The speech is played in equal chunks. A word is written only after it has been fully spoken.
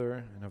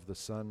And of the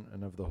Son,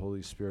 and of the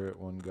Holy Spirit,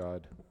 one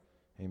God.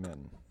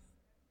 Amen.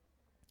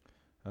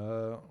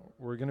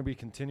 We're going to be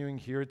continuing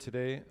here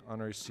today on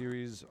our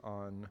series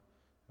on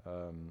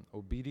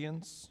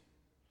obedience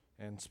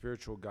and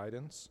spiritual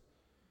guidance.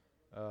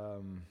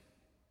 I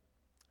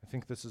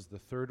think this is the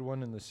third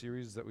one in the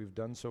series that we've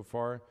done so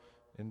far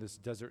in this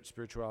Desert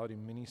Spirituality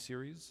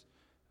mini-series.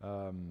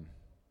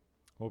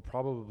 We'll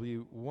probably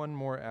one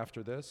more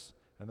after this,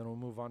 and then we'll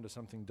move on to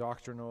something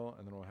doctrinal,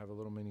 and then we'll have a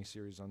little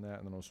mini-series on that,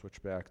 and then we'll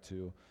switch back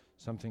to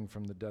something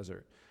from the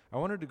desert. I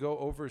wanted to go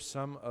over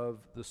some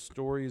of the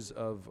stories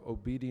of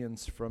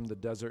obedience from the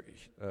desert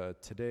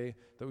today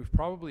that we've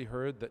probably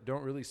heard that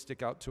don't really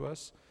stick out to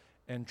us,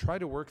 and try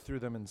to work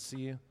through them and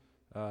see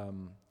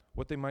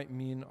what they might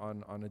mean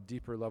on a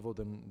deeper level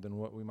than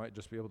what we might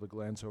just be able to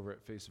glance over at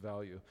face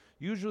value.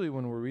 Usually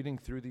when we're reading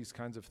through these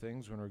kinds of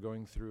things, when we're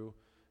going through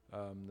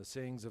the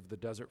sayings of the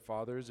Desert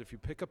Fathers, if you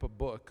pick up a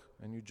book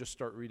and you just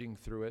start reading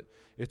through it,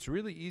 it's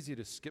really easy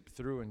to skip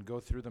through and go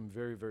through them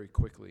very, very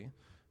quickly.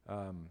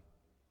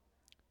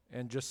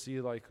 And just see,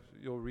 like,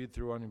 you'll read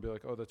through one and be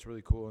like, oh, that's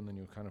really cool, and then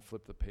you'll kind of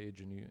flip the page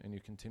and you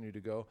continue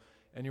to go.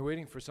 And you're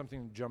waiting for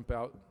something to jump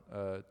out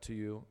to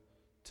you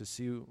to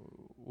see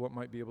what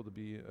might be able to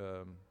be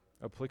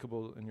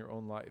applicable in your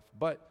own life.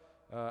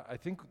 But I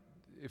think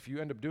if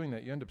you end up doing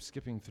that, you end up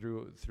skipping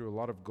through a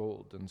lot of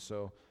gold. And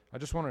so I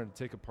just wanted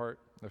to take apart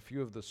a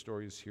few of the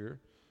stories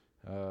here,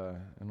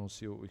 and we'll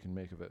see what we can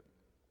make of it.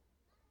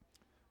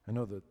 I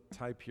know the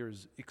type here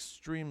is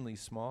extremely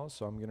small,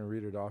 so I'm going to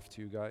read it off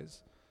to you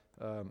guys.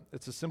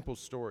 It's a simple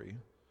story,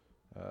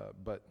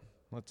 but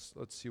let's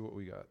see what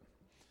we got.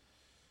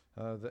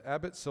 The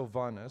abbot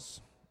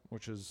Silvanus,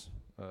 which is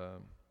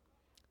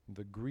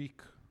the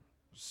Greek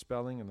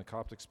spelling and the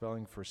Coptic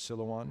spelling for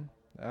Silouan.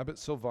 Abbot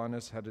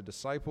Silvanus had a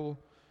disciple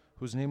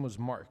whose name was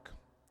Mark.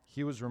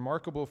 He was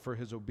remarkable for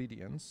his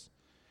obedience,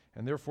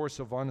 and therefore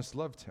Silvanus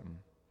loved him.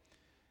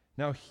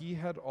 Now he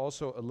had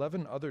also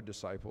 11 other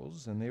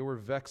disciples, and they were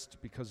vexed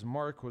because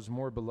Mark was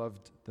more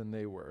beloved than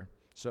they were.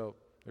 So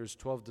there's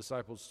 12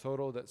 disciples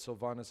total that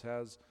Silvanus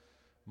has.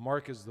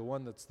 Mark is the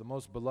one that's the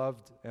most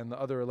beloved, and the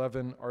other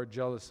 11 are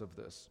jealous of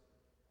this.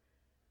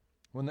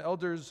 When the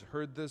elders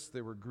heard this,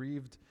 they were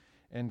grieved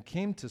and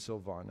came to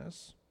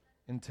Silvanus,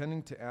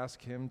 intending to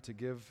ask him to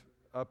give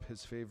up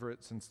his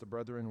favorite since the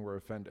brethren were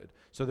offended.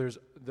 So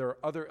there are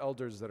other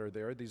elders that are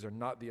there. These are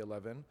not the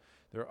 11.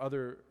 There are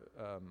other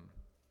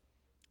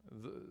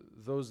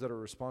those that are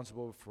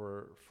responsible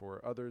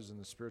for others in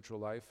the spiritual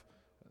life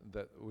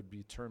that would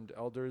be termed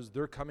elders.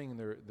 They're coming and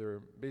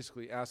they're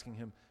basically asking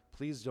him,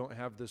 please don't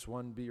have this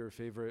one be your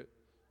favorite.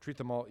 Treat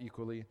them all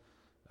equally,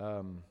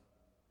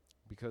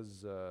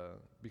 because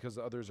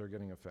the others are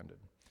getting offended.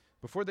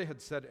 Before they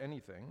had said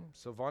anything,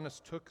 Silvanus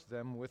took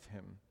them with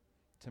him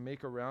to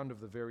make a round of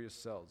the various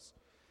cells.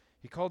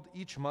 He called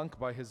each monk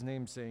by his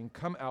name, saying,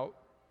 "Come out,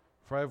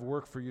 for I have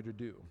work for you to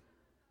do."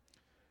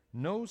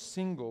 No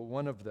single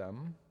one of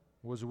them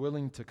was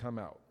willing to come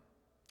out.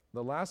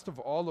 The last of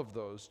all of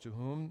those to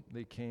whom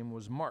they came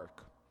was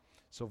Mark.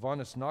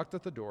 Silvanus knocked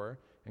at the door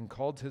and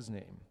called his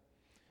name.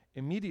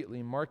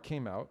 Immediately Mark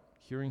came out,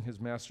 hearing his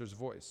master's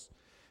voice.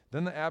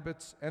 Then the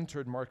abbots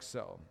entered Mark's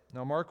cell.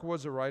 Now Mark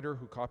was a writer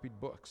who copied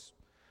books.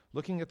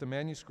 Looking at the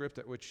manuscript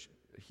at which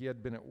he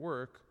had been at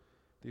work,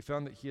 they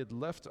found that he had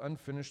left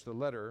unfinished the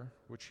letter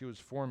which he was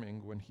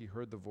forming when he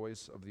heard the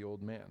voice of the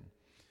old man.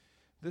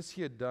 This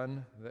he had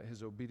done that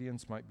his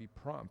obedience might be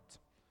prompt.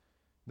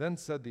 Then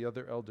said the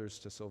other elders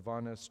to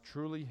Silvanus,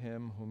 "Truly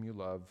him whom you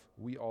love,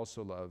 we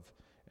also love,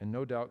 and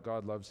no doubt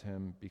God loves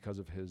him because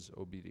of his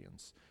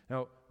obedience."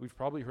 Now, we've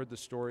probably heard the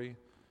story.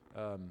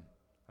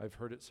 I've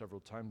heard it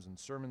several times in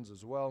sermons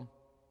as well.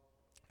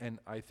 And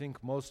I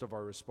think most of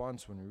our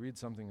response when we read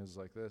something is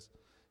like this,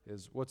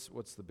 is what's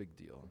the big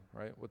deal,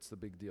 right? What's the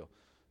big deal?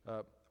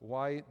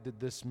 Why did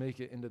this make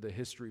it into the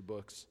history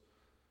books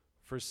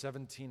for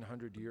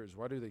 1,700 years?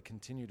 Why do they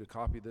continue to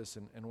copy this,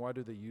 and why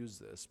do they use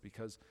this?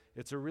 Because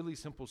it's a really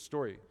simple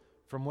story.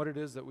 From what it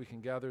is that we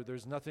can gather,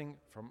 there's nothing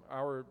from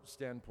our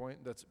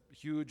standpoint that's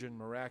huge and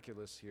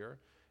miraculous here.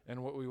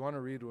 And what we want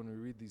to read when we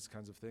read these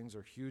kinds of things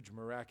are huge,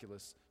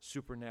 miraculous,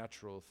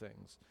 supernatural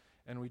things.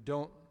 And we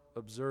don't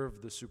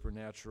observe the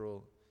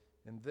supernatural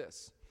in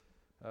this.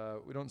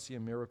 We don't see a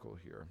miracle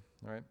here,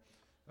 right?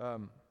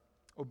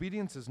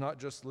 Obedience is not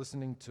just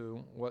listening to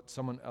what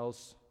someone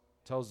else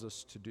tells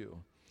us to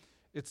do.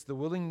 It's the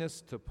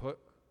willingness to put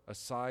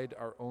aside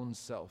our own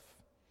self,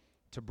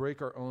 to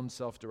break our own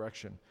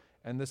self-direction.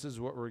 And this is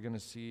what we're going to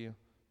see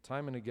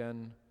time and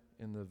again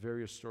in the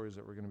various stories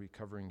that we're going to be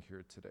covering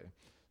here today.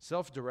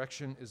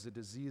 Self-direction is a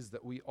disease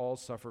that we all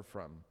suffer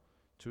from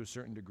to a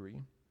certain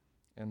degree,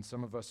 and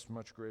some of us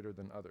much greater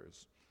than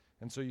others.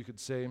 And so you could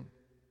say,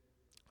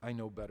 I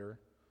know better.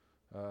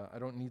 I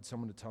don't need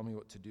someone to tell me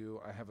what to do.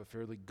 I have a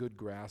fairly good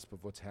grasp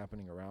of what's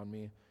happening around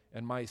me,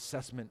 and my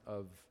assessment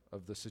of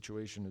the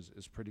situation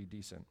is pretty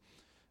decent.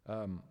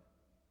 Oh,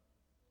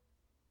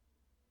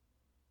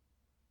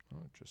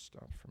 it just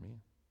stopped for me.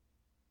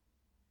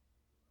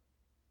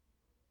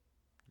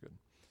 Good.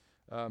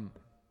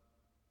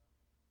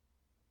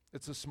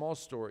 It's a small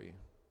story,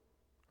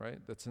 right,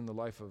 that's in the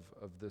life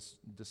of this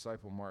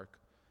disciple Mark.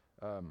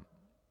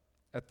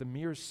 At the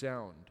mere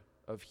sound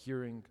of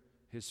hearing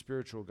his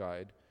spiritual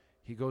guide,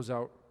 he goes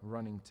out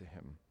running to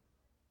him.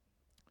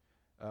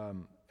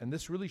 And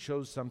this really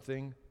shows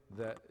something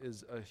that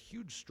is a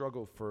huge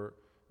struggle for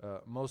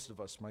most of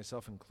us,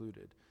 myself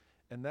included.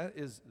 And that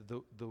is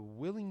the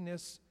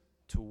willingness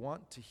to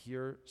want to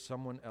hear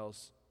someone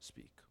else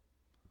speak.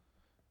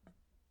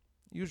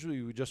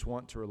 Usually we just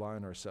want to rely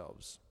on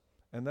ourselves.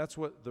 And that's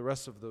what the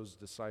rest of those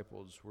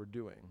disciples were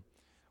doing.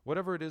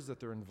 Whatever it is that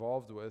they're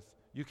involved with,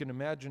 you can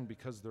imagine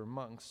because they're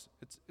monks,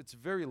 it's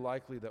very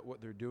likely that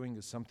what they're doing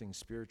is something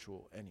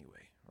spiritual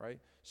anyway, right?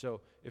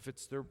 So if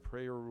it's their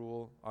prayer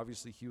rule,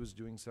 obviously he was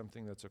doing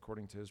something that's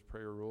according to his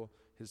prayer rule.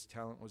 His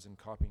talent was in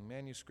copying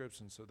manuscripts,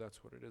 and so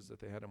that's what it is that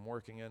they had him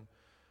working in.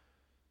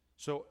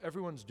 So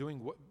everyone's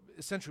doing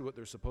essentially what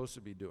they're supposed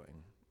to be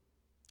doing.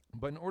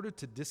 But in order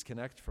to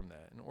disconnect from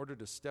that, in order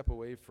to step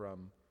away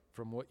from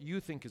what you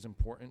think is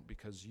important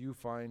because you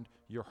find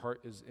your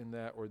heart is in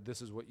that, or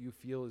this is what you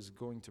feel is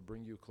going to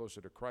bring you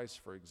closer to Christ,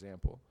 for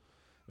example,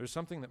 there's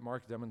something that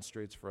Mark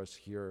demonstrates for us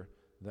here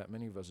that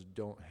many of us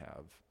don't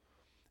have.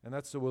 And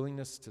that's the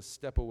willingness to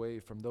step away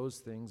from those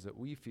things that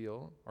we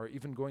feel are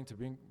even going to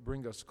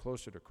bring us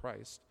closer to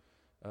Christ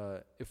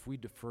if we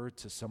defer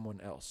to someone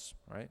else,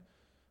 right?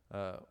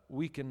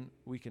 We can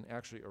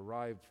actually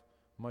arrive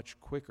much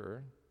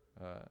quicker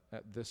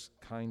at this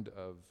kind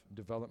of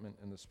development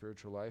in the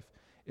spiritual life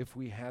if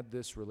we had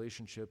this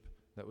relationship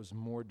that was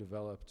more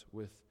developed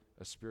with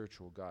a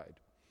spiritual guide.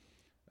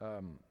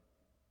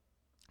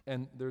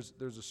 And there's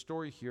a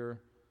story here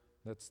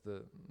that's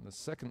the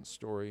second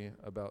story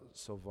about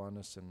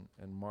Silvanus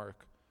and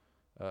Mark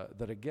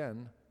that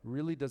again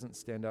really doesn't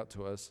stand out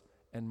to us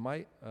and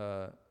might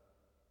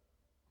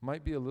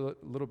be a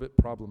little bit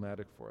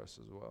problematic for us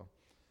as well.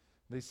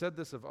 They said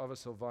this of Ava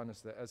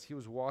Silvanus, that as he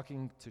was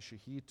walking to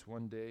Shahit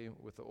one day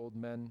with the old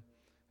men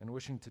and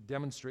wishing to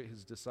demonstrate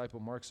his disciple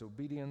Mark's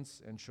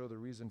obedience and show the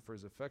reason for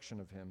his affection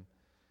of him,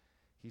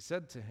 he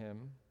said to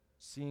him,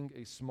 seeing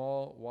a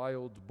small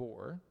wild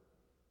boar,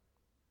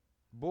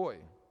 "Boy,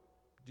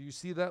 do you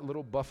see that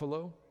little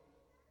buffalo?"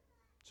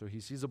 So he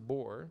sees a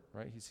boar,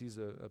 right? He sees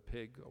a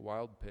pig, a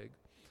wild pig.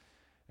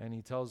 And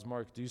he tells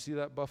Mark, "Do you see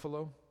that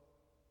buffalo?"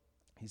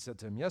 He said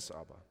to him, "Yes,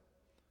 Abba."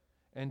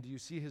 "And do you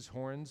see his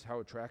horns, how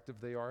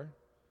attractive they are?"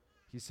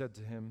 He said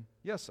to him,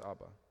 "Yes,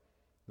 Abba."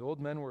 The old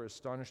men were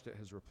astonished at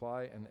his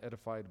reply and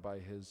edified by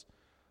his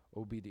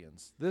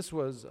obedience. This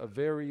was a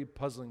very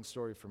puzzling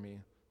story for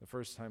me the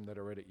first time that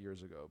I read it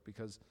years ago,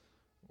 because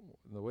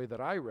the way that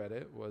I read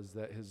it was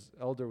that his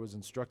elder was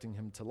instructing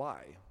him to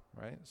lie,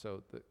 right?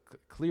 So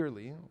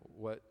clearly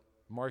what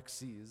Mark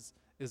sees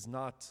is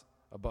not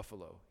a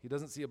buffalo. He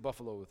doesn't see a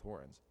buffalo with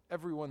horns.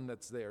 Everyone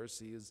that's there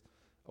sees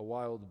a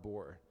wild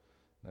boar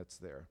that's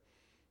there.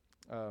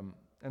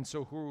 And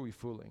so who are we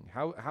fooling?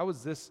 How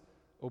is this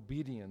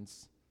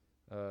obedience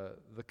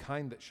the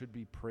kind that should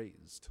be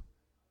praised?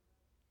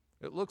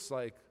 It looks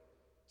like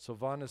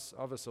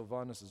Ava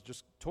Silvanus is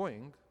just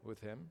toying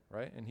with him,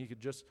 right? And he could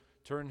just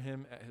turn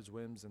him at his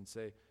whims and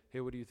say,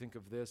 "Hey, what do you think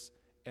of this?"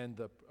 And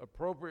the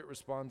appropriate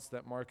response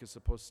that Mark is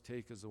supposed to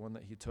take is the one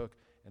that he took,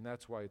 and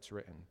that's why it's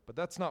written. But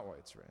that's not why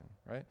it's written,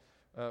 right?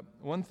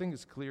 One thing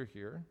is clear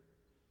here,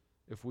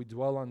 if we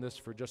dwell on this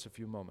for just a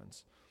few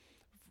moments.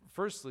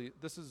 Firstly,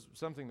 this is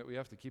something that we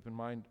have to keep in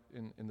mind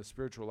in the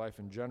spiritual life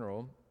in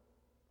general,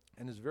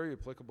 and is very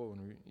applicable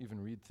when we even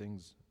read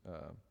things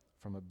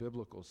from a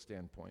biblical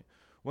standpoint.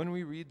 When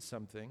we read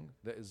something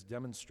that is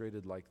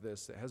demonstrated like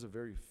this, that has a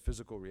very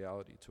physical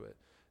reality to it,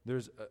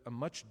 there's a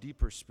much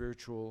deeper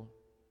spiritual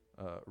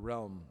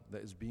realm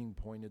that is being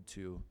pointed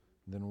to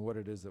than what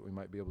it is that we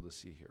might be able to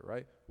see here,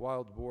 right?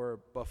 Wild boar,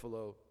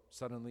 buffalo,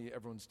 suddenly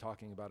everyone's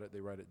talking about it,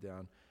 they write it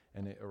down,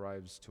 and it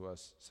arrives to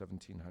us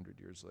 1,700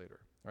 years later,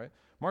 right?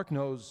 Mark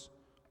knows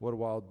what a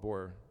wild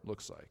boar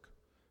looks like.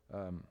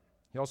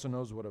 He also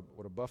knows what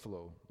a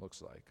buffalo looks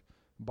like.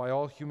 By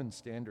all human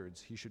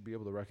standards, he should be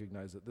able to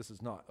recognize that this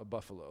is not a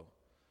buffalo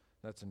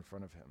that's in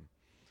front of him.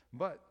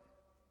 But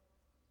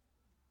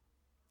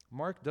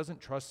Mark doesn't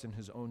trust in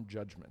his own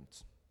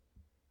judgment,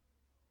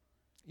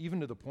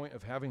 even to the point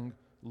of having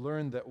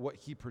learned that what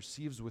he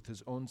perceives with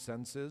his own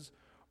senses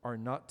are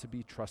not to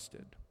be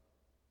trusted.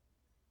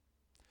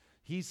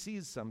 He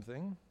sees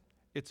something,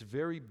 it's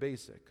very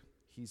basic.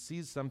 He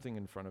sees something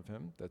in front of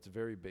him that's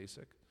very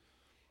basic,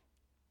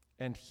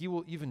 and he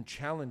will even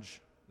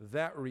challenge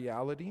that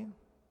reality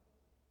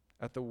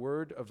at the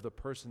word of the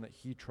person that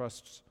he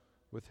trusts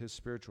with his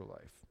spiritual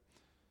life.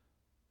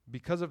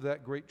 Because of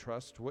that great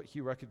trust, what he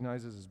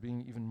recognizes as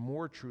being even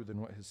more true than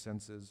what his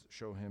senses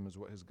show him is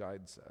what his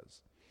guide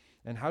says.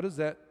 And how does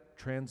that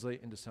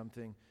translate into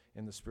something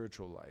in the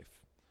spiritual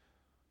life?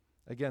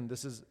 Again,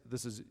 this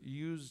is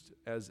used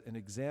as an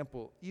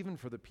example, even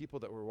for the people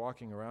that were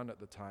walking around at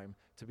the time,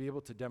 to be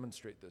able to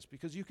demonstrate this.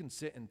 Because you can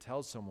sit and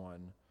tell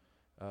someone,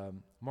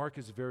 Mark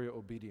is very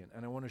obedient,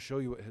 and I want to show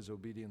you what his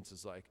obedience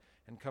is like,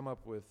 and come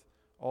up with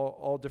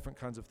all different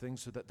kinds of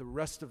things so that the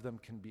rest of them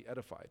can be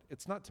edified.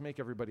 It's not to make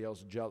everybody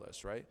else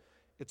jealous, right?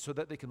 It's so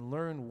that they can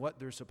learn what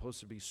they're supposed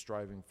to be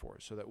striving for,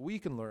 so that we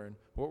can learn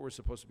what we're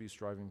supposed to be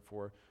striving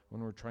for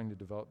when we're trying to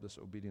develop this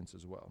obedience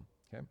as well.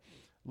 Okay?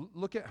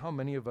 Look at how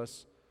many of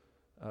us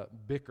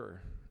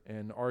bicker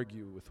and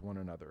argue with one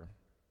another.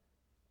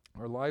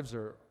 Our lives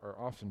are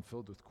often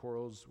filled with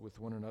quarrels with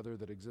one another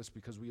that exist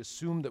because we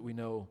assume that we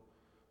know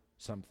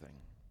something.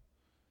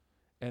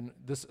 And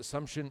this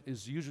assumption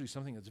is usually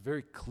something that's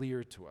very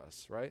clear to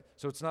us, right?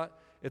 So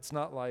it's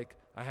not like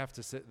I have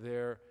to sit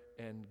there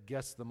and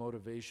guess the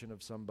motivation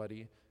of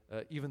somebody,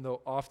 even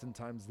though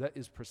oftentimes that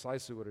is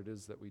precisely what it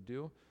is that we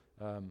do.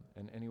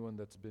 And anyone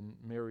that's been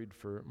married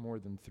for more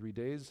than 3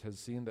 days has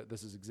seen that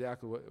this is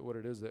exactly what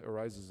it is that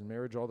arises in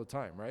marriage all the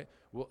time, right?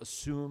 We'll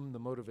assume the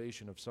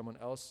motivation of someone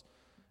else,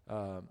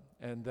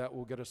 and that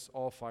will get us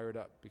all fired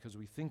up because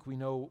we think we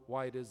know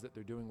why it is that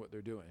they're doing what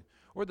they're doing.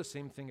 Or the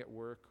same thing at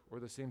work, or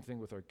the same thing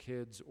with our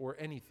kids, or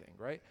anything,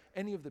 right?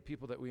 Any of the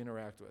people that we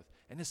interact with,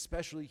 and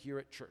especially here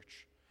at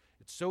church.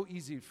 It's so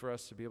easy for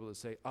us to be able to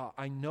say,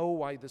 I know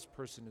why this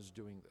person is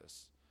doing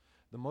this.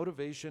 The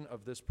motivation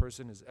of this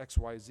person is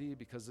XYZ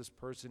because this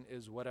person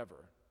is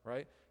whatever,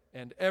 right?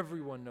 And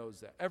everyone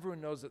knows that.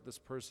 Everyone knows that this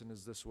person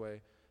is this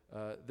way.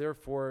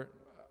 Therefore,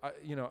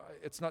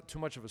 it's not too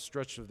much of a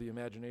stretch of the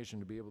imagination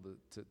to be able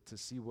to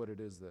see what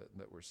it is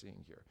that we're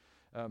seeing here.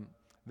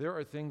 There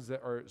are things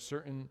that are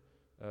certain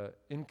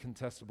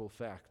incontestable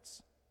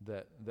facts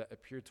that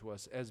appear to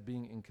us as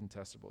being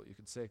incontestable. You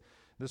could say,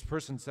 this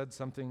person said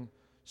something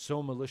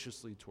so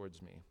maliciously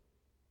towards me.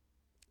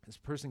 This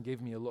person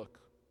gave me a look.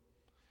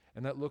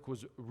 And that look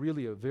was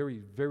really a very,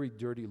 very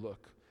dirty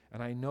look.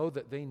 And I know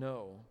that they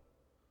know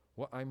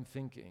what I'm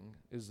thinking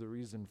is the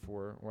reason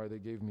for why they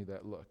gave me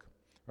that look,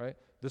 right?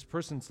 This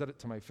person said it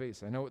to my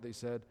face. I know what they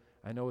said.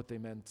 I know what they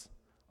meant.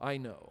 I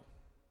know.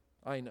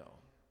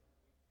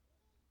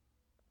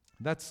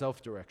 That's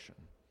self-direction.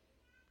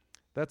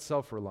 That's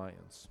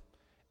self-reliance.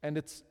 And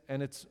it's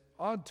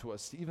odd to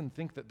us to even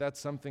think that that's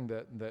something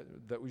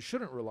that we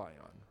shouldn't rely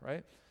on,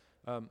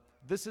 right?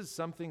 This is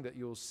something that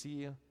you'll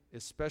see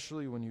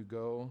especially when you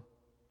go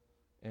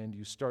and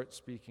you start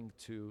speaking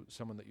to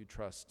someone that you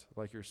trust,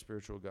 like your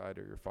spiritual guide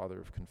or your father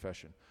of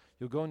confession.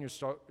 You'll go and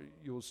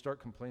you'll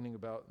start complaining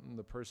about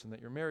the person that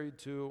you're married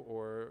to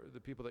or the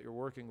people that you're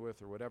working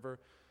with or whatever,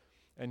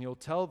 and you'll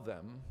tell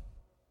them,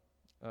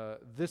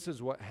 this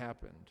is what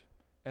happened.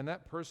 And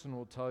that person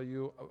will tell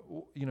you,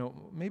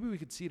 maybe we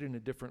could see it in a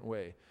different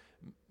way.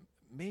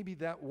 Maybe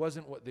that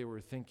wasn't what they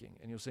were thinking.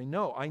 And you'll say,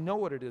 no, I know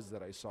what it is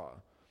that I saw.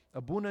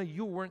 Abuna,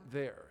 you weren't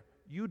there.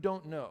 You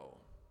don't know,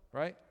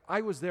 right?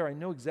 I was there. I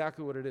know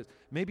exactly what it is.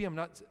 Maybe I'm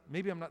not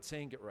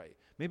saying it right.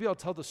 Maybe I'll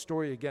tell the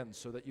story again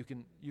so that you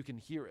can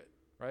hear it,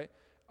 right?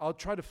 I'll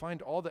try to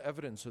find all the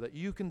evidence so that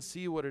you can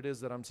see what it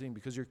is that I'm seeing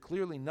because you're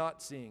clearly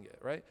not seeing it,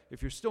 right?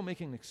 If you're still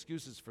making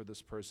excuses for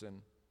this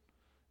person,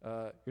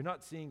 you're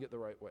not seeing it the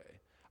right way.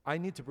 I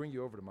need to bring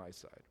you over to my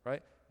side,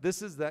 right?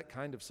 This is that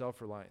kind of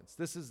self-reliance.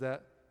 This is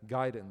that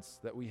guidance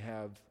that we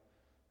have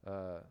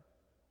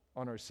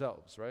on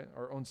ourselves, right?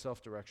 Our own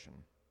self-direction.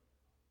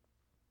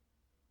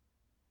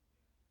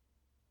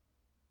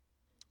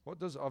 What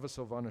does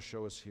Avasilvana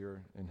show us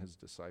here in his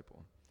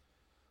disciple?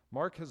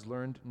 Mark has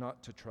learned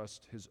not to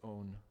trust his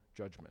own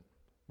judgment.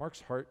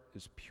 Mark's heart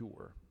is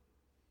pure.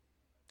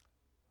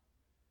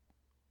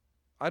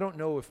 I don't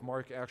know if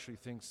Mark actually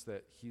thinks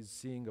that he's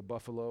seeing a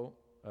buffalo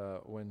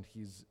when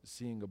he's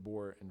seeing a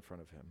boar in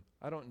front of him.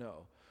 I don't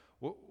know.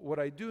 What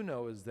I do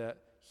know is that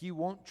he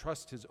won't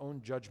trust his own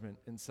judgment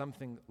in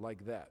something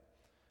like that.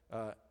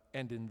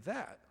 And in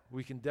that,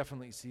 we can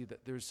definitely see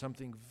that there's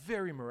something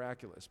very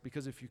miraculous,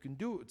 because if you can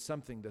do it with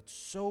something that's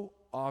so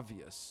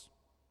obvious,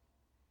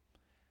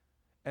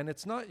 and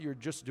it's not you're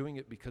just doing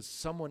it because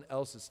someone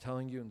else is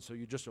telling you, and so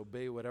you just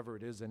obey whatever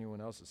it is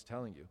anyone else is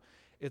telling you.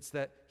 It's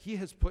that he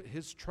has put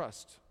his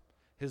trust,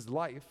 his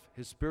life,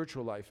 his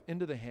spiritual life,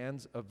 into the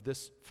hands of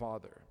this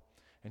Father.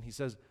 And he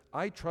says,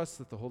 I trust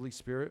that the Holy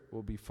Spirit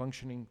will be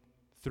functioning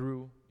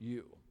through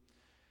you.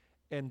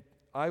 And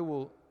I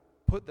will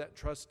put that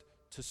trust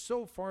to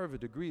so far of a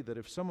degree that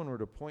if someone were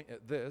to point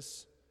at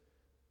this,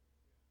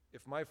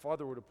 if my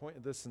father were to point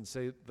at this and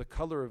say, the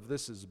color of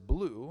this is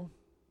blue,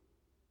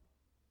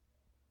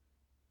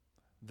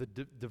 the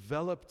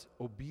developed,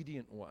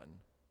 obedient one,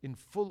 in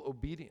full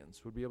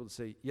obedience, would be able to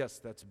say, yes,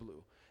 that's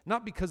blue.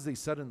 Not because they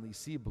suddenly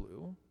see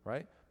blue,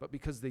 right? But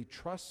because they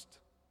trust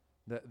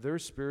that their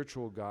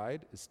spiritual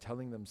guide is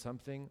telling them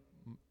something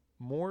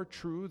more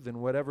true than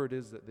whatever it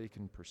is that they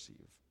can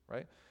perceive,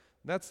 right?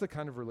 That's the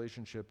kind of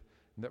relationship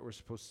that we're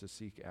supposed to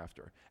seek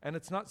after. And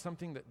it's not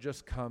something that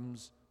just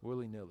comes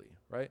willy-nilly,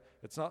 right?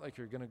 It's not like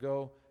you're going to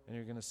go and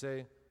you're going to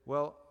say,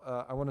 well,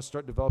 I want to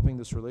start developing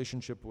this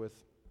relationship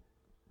with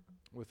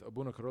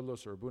Abuna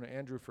Carlos or Abuna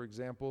Andrew, for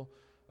example,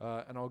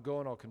 and I'll go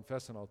and I'll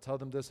confess and I'll tell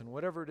them this, and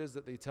whatever it is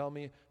that they tell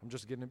me, I'm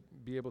just going to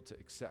be able to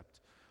accept.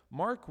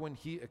 Mark, when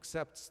he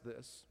accepts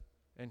this,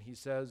 and he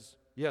says,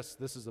 yes,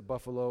 this is a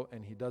buffalo,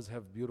 and he does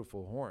have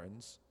beautiful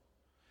horns,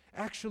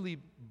 actually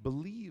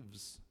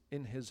believes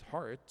in his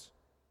heart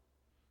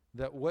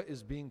that what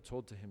is being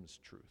told to him is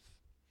truth.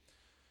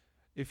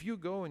 If you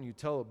go and you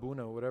tell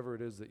Abuna whatever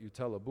it is that you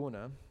tell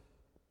Abuna,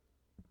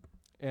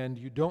 and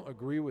you don't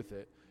agree with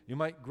it, you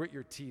might grit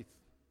your teeth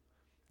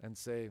and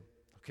say,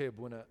 okay,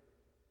 Abuna,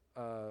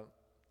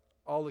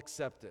 I'll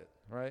accept it,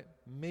 right?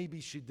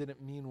 Maybe she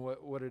didn't mean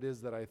what it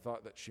is that I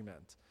thought that she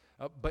meant.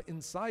 But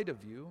inside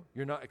of you,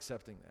 you're not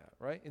accepting that,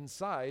 right?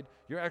 Inside,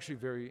 you're actually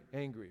very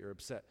angry or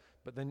upset.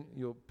 But then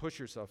you'll push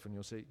yourself and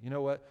you'll say, you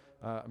know what?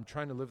 I'm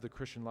trying to live the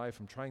Christian life.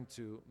 I'm trying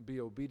to be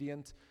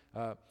obedient,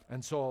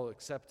 and so I'll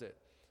accept it.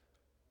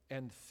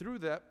 And through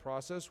that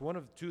process, one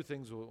of two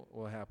things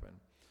will happen.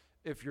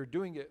 If you're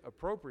doing it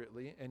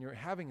appropriately and you're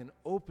having an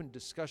open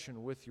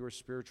discussion with your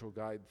spiritual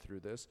guide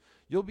through this,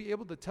 you'll be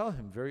able to tell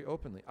him very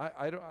openly,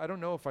 I don't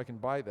know if I can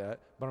buy that,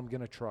 but I'm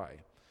going to try.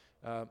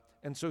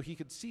 And so he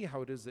could see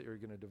how it is that you're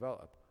going to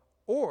develop.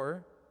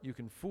 Or you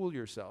can fool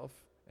yourself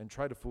and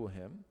try to fool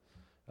him,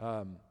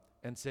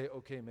 and say,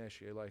 okay,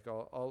 Meshie, like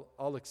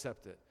I'll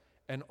accept it.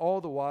 And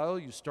all the while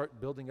you start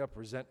building up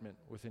resentment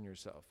within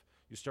yourself.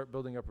 You start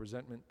building up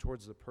resentment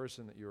towards the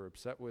person that you were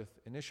upset with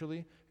initially,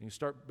 and you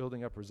start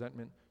building up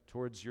resentment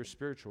towards your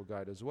spiritual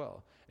guide as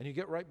well. And you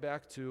get right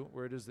back to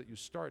where it is that you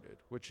started,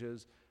 which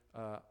is,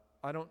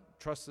 I don't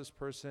trust this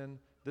person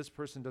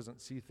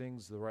doesn't see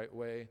things the right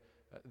way,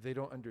 they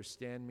don't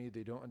understand me,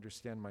 they don't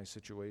understand my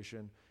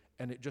situation,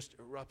 and it just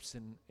erupts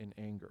in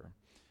anger.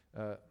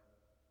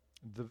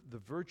 The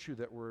virtue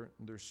that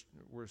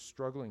we're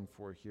struggling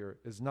for here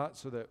is not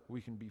so that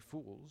we can be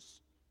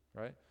fools,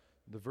 right?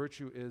 The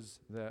virtue is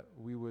that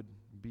we would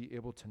be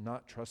able to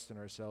not trust in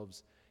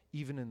ourselves,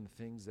 even in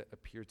things that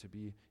appear to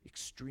be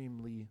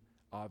extremely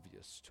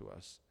obvious to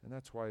us. And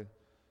that's why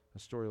a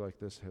story like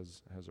this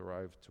has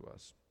arrived to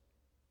us.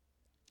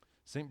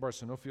 Saint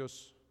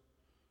Barsanophios,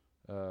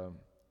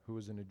 who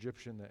was an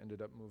Egyptian that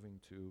ended up moving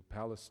to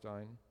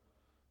Palestine,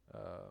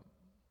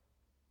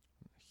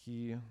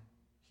 he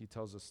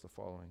tells us the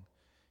following.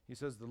 He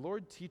says, the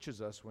Lord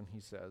teaches us when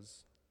he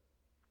says,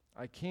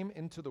 I came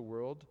into the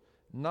world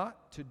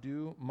not to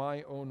do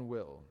my own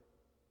will.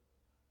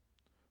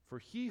 For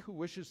he who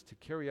wishes to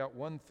carry out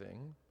one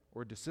thing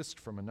or desist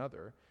from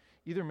another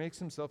either makes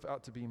himself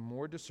out to be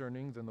more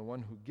discerning than the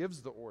one who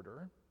gives the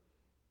order,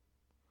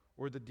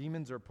 or the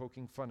demons are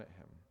poking fun at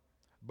him.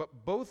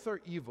 But both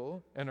are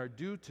evil and are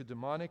due to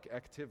demonic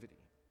activity.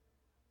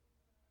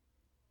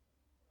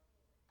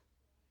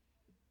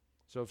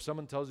 So if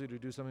someone tells you to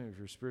do something, if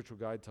your spiritual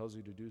guide tells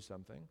you to do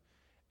something,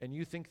 and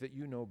you think that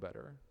you know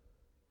better,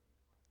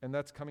 and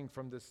that's coming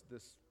from this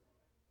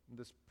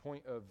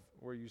point of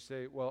where you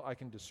say, well, I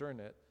can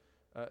discern it,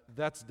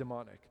 that's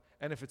demonic.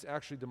 And if it's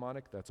actually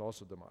demonic, that's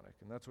also demonic.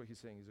 And that's what he's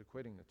saying. He's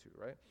equating the two,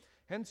 right?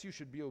 Hence, you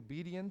should be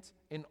obedient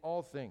in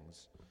all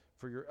things.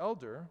 For your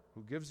elder,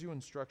 who gives you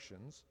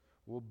instructions,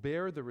 will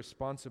bear the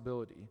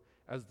responsibility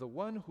as the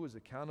one who is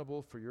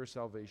accountable for your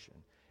salvation.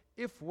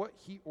 If what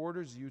he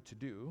orders you to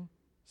do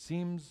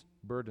seems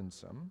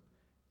burdensome,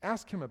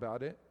 ask him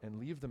about it and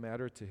leave the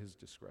matter to his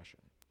discretion.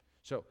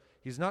 So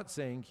he's not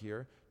saying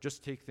here,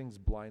 just take things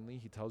blindly.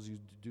 He tells you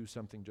to do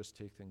something, just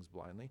take things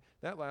blindly.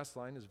 That last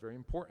line is very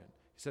important.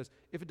 He says,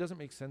 if it doesn't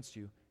make sense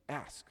to you,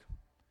 ask.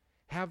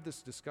 Have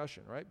this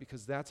discussion, right?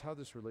 Because that's how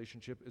this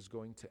relationship is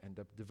going to end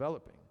up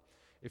developing.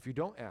 If you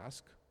don't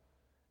ask,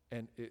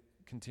 and it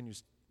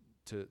continues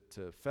to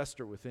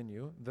fester within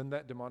you, then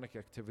that demonic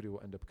activity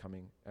will end up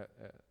coming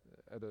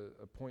at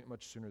a point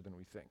much sooner than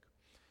we think.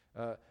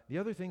 The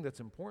other thing that's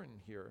important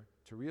here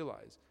to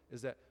realize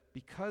is that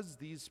because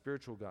these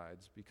spiritual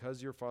guides,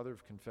 because your father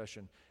of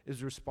confession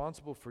is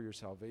responsible for your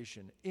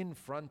salvation in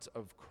front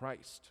of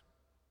Christ,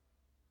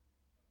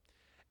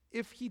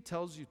 if he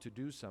tells you to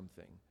do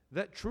something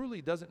that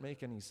truly doesn't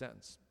make any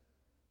sense,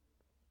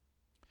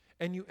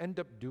 and you end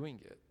up doing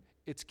it,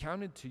 it's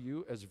counted to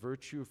you as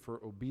virtue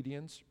for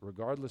obedience,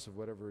 regardless of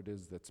whatever it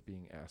is that's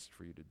being asked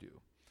for you to do.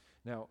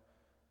 Now,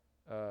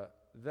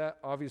 that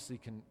obviously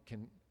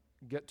can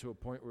get to a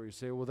point where you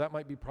say, well, that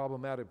might be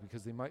problematic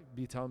because they might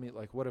be telling me,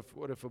 like, what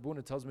if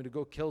Abuna tells me to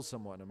go kill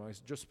someone? Am I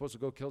just supposed to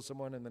go kill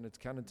someone and then it's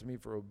counted to me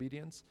for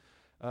obedience?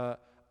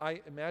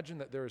 I imagine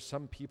that there are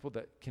some people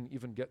that can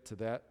even get to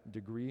that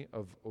degree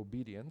of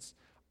obedience.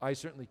 I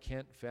certainly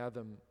can't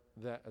fathom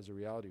that as a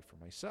reality for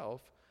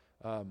myself.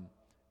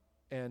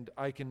 And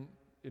I can,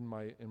 in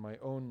my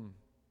own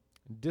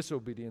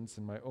disobedience,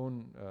 in my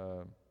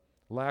own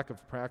lack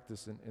of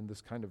practice in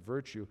this kind of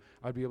virtue,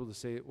 I'd be able to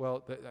say,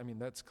 well,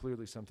 that's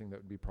clearly something that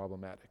would be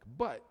problematic.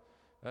 But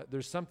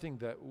there's something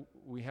that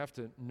we have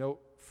to note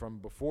from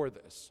before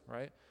this,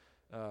 right?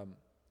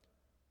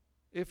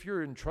 If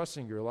you're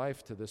entrusting your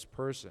life to this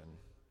person,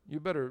 you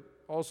better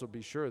also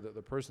be sure that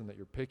the person that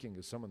you're picking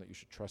is someone that you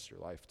should trust your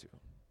life to,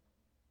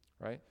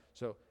 right?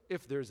 So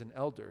if there's an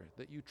elder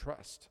that you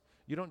trust,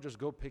 you don't just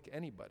go pick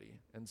anybody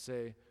and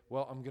say,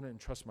 well, I'm going to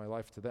entrust my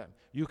life to them.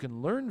 You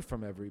can learn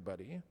from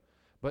everybody,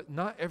 but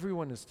not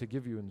everyone is to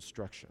give you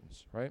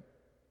instructions, right?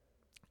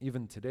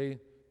 Even today,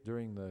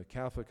 during the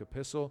Catholic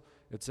epistle,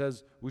 it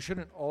says we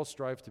shouldn't all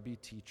strive to be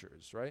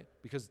teachers, right?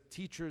 Because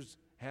teachers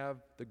have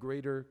the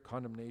greater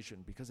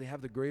condemnation, because they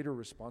have the greater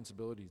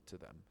responsibility to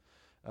them.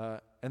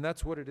 And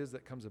that's what it is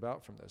that comes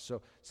about from this.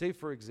 So say,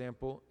 for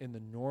example, in the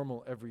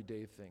normal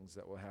everyday things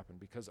that will happen,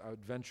 because I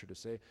would venture to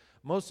say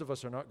most of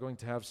us are not going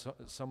to have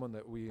someone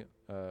that we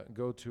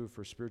go to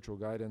for spiritual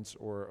guidance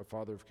or a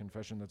father of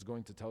confession that's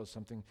going to tell us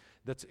something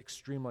that's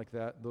extreme like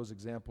that, those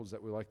examples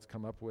that we like to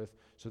come up with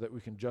so that we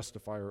can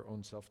justify our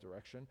own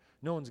self-direction.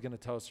 No one's going to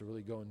tell us to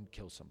really go and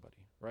kill somebody,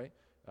 right?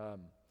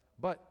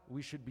 But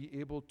we should be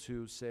able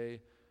to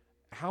say,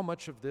 how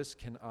much of this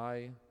can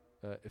I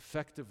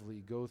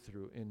effectively go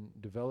through in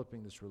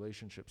developing this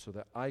relationship so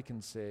that I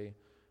can say,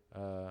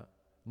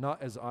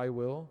 not as I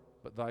will,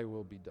 but thy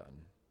will be done.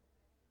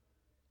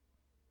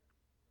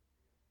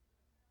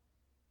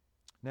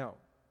 Now,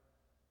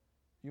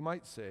 you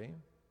might say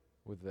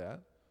with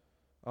that,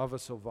 Ava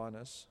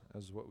Sylvanus,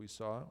 as what we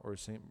saw, or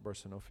Saint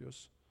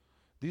Barsanophios,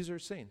 these are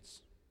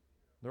saints.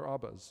 They're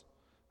Abbas.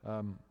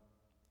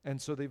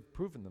 And so they've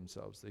proven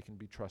themselves. They can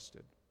be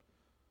trusted.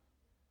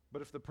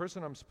 But if the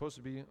person I'm supposed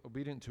to be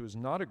obedient to is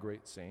not a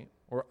great saint,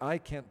 or I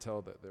can't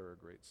tell that they're a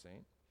great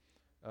saint,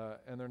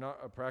 and they're not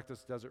a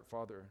practiced desert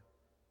father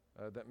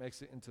that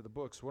makes it into the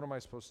books, what am I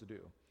supposed to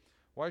do?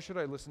 Why should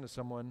I listen to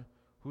someone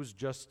who's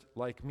just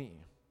like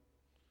me?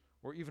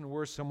 Or even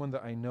worse, someone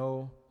that I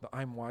know that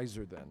I'm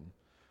wiser than?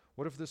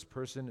 What if this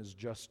person is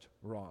just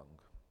wrong?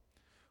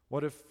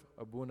 What if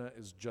Abuna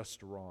is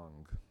just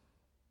wrong?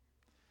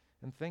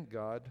 And thank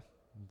God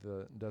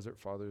the desert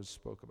fathers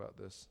spoke about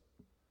this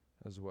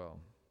as well.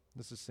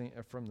 This is St.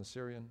 Ephraim the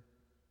Syrian.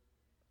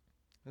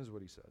 This is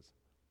what he says.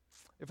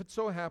 If it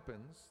so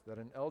happens that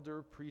an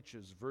elder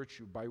preaches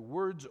virtue by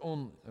words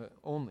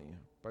only,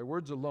 by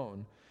words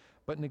alone,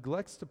 but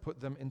neglects to put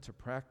them into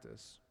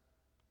practice,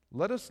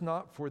 let us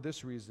not for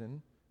this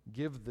reason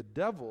give the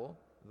devil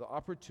the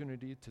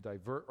opportunity to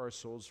divert our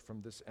souls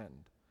from this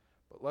end,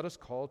 but let us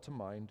call to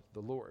mind the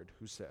Lord,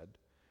 who said,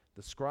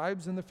 "The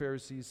scribes and the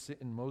Pharisees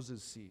sit in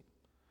Moses' seat.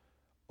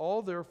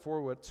 All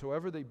therefore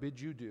whatsoever they bid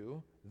you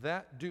do,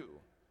 that do.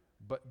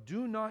 But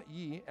do not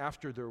ye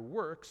after their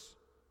works,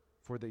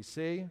 for they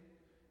say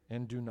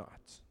and do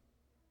not."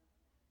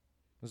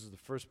 This is the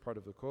first part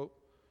of the quote.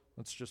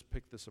 Let's just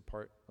pick this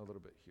apart a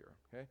little bit here.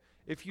 Okay?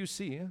 If you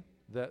see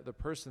that the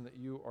person that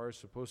you are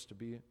supposed to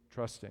be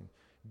trusting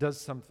does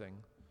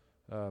something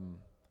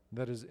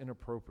that is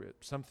inappropriate,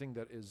 something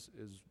that is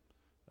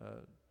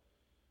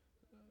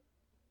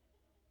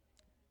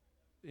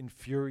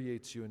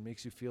infuriates you and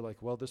makes you feel like,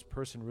 well, this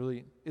person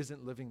really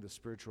isn't living the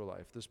spiritual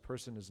life. This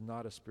person is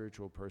not a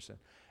spiritual person.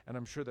 And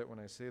I'm sure that when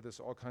I say this,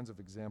 all kinds of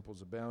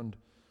examples abound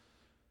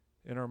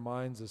in our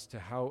minds as to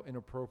how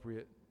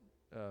inappropriate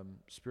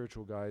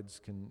spiritual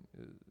guides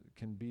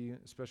can be,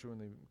 especially when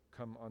they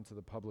come onto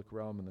the public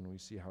realm, and then we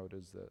see how it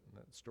is that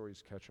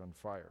stories catch on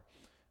fire.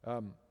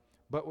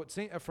 But what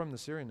St. Ephraim the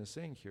Syrian is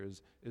saying here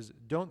is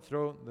don't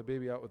throw the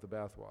baby out with the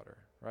bathwater,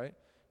 right?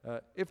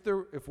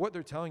 If what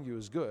they're telling you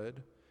is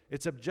good,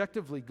 it's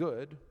objectively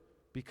good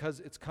because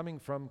it's coming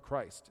from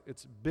Christ.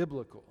 It's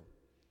biblical,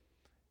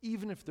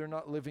 even if they're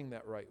not living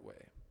that right way,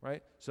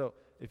 right? So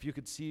if you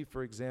could see,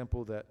 for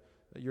example, that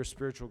your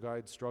spiritual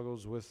guide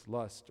struggles with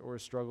lust or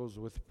struggles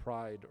with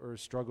pride or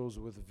struggles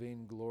with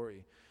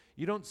vainglory,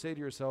 you don't say to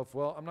yourself,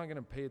 well, I'm not going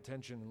to pay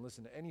attention and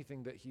listen to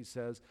anything that he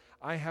says.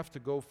 I have to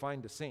go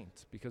find a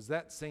saint because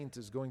that saint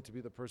is going to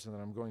be the person that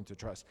I'm going to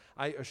trust.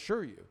 I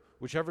assure you,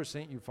 whichever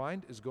saint you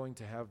find is going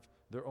to have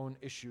their own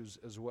issues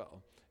as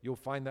well. You'll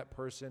find that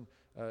person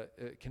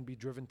can be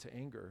driven to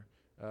anger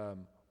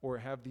or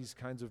have these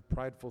kinds of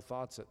prideful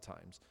thoughts at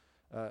times.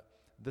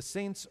 The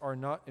saints are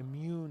not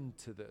immune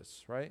to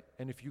this, right?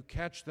 And if you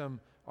catch them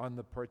on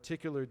the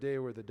particular day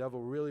where the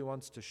devil really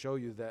wants to show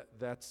you that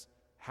that's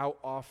how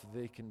off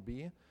they can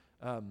be,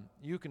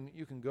 you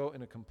can go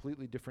in a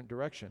completely different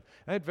direction.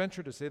 And I'd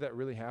venture to say that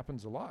really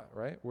happens a lot,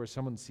 right? Where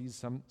someone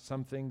sees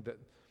something that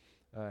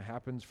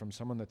happens from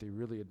someone that they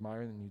really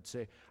admire, and you'd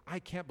say, I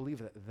can't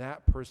believe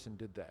that person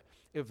did that.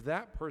 If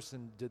that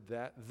person did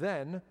that,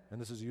 then,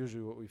 and this is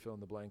usually what we fill in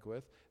the blank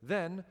with,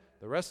 then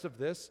the rest of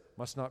this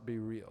must not be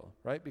real,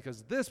 right?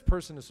 Because this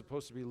person is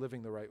supposed to be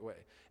living the right way.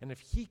 And if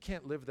he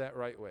can't live that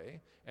right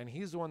way, and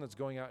he's the one that's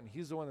going out, and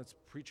he's the one that's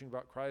preaching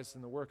about Christ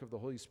and the work of the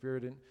Holy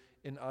Spirit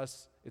in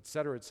us,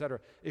 etc.,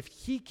 if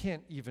he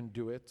can't even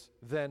do it,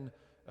 then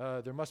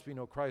there must be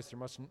no Christ, there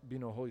must be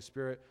no Holy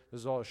Spirit,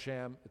 this is all a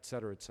sham,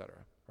 etc.,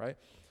 right?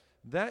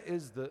 That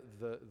is the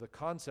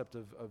concept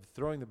of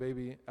throwing the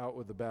baby out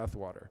with the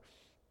bathwater.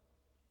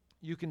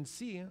 You can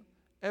see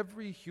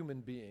every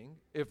human being,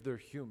 if they're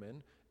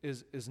human,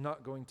 is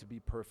not going to be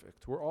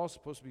perfect. We're all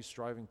supposed to be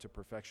striving to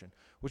perfection,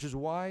 which is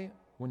why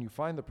when you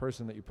find the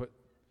person that you put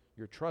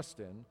your trust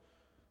in,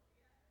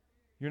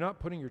 you're not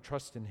putting your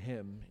trust in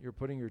him, you're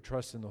putting your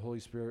trust in the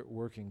Holy Spirit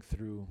working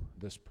through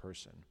this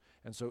person.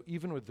 And so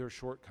even with their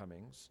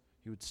shortcomings,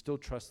 you would still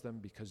trust them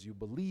because you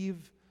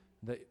believe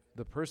that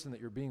the person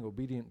that you're being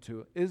obedient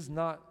to is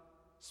not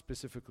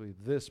specifically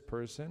this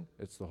person,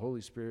 it's the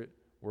Holy Spirit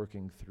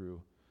working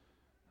through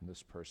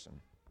this person.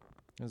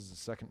 This is the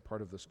second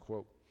part of this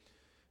quote.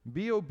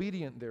 Be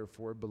obedient,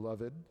 therefore,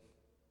 beloved,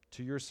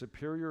 to your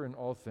superior in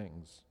all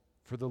things,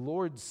 for the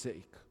Lord's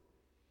sake,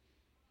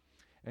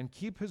 and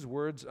keep his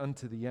words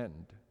unto the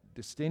end,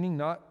 disdaining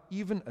not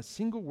even a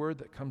single word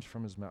that comes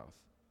from his mouth.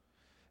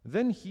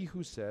 Then he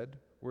who said,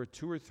 where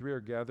 2 or 3 are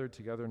gathered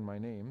together in my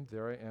name,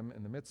 there I am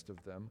in the midst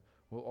of them,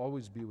 will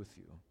always be with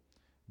you.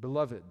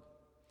 Beloved,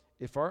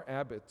 if our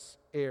abbots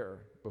err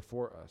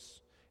before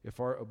us, if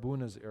our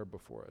abunas err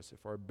before us,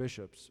 if our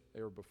bishops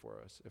err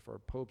before us, if our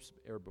popes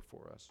err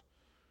before us,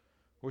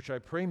 which I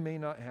pray may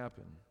not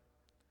happen,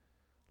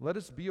 let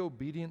us be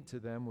obedient to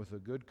them with a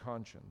good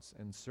conscience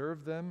and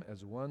serve them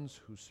as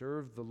ones who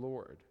serve the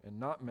Lord and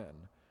not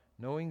men,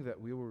 knowing that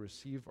we will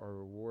receive our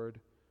reward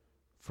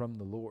from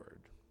the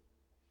Lord.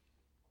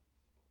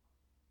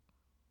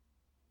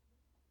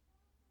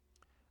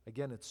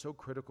 Again, it's so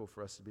critical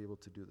for us to be able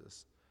to do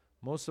this.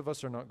 Most of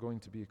us are not going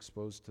to be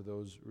exposed to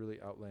those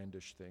really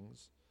outlandish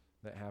things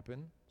that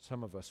happen.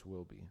 Some of us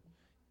will be.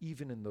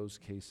 Even in those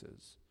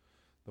cases,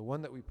 the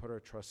one that we put our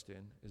trust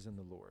in is in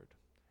the Lord.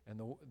 And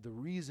the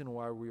reason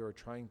why we are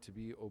trying to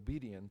be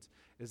obedient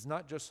is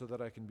not just so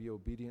that I can be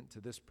obedient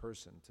to this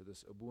person, to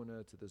this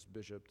abuna, to this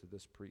bishop, to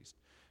this priest,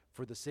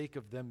 for the sake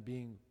of them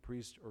being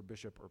priest or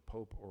bishop or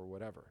pope or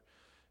whatever.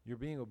 You're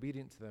being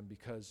obedient to them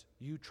because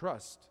you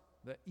trust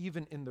that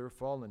even in their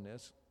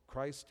fallenness,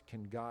 Christ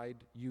can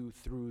guide you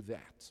through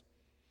that.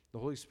 The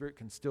Holy Spirit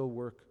can still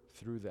work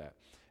through that.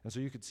 And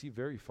so you could see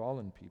very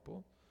fallen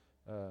people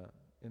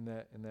in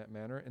that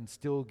manner and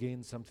still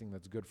gain something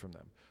that's good from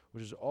them,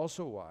 which is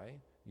also why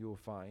you will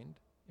find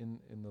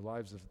in the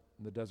lives of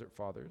the Desert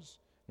Fathers,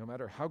 no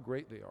matter how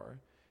great they are,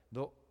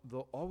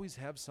 they'll always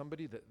have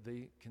somebody that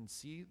they can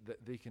see,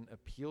 that they can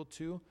appeal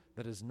to,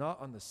 that is not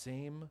on the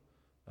same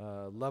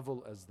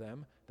level as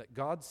them, that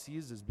God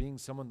sees as being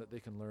someone that they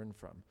can learn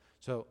from.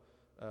 So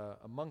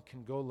a monk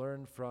can go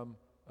learn from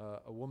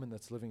a woman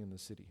that's living in the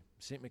city.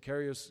 St.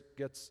 Macarius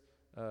gets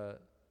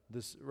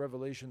this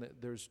revelation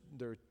that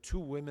there are 2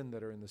 women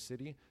that are in the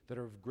city that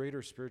are of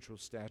greater spiritual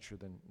stature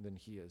than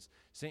he is.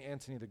 St.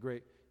 Anthony the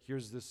Great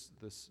hears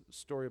this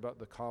story about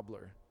the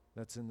cobbler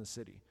that's in the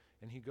city.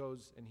 And he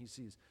goes and he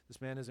sees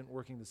this man isn't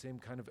working the same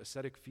kind of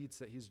ascetic feats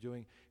that he's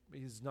doing.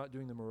 He's not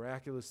doing the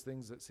miraculous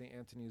things that St.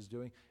 Anthony is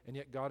doing. And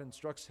yet God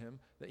instructs him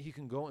that he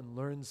can go and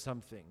learn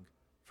something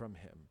from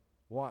him.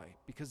 Why?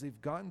 Because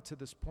they've gotten to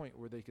this point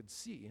where they could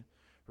see,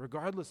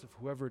 regardless of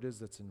whoever it is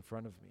that's in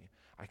front of me,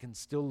 I can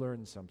still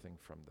learn something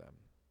from them.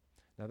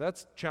 Now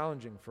that's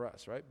challenging for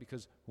us, right?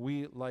 Because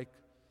we like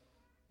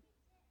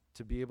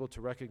to be able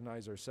to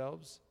recognize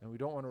ourselves, and we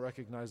don't want to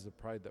recognize the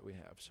pride that we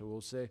have. So we'll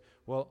say,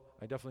 well,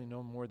 I definitely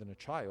know more than a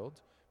child,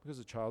 because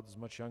a child is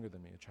much younger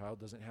than me. A child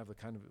doesn't have the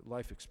kind of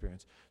life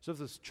experience. So if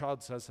this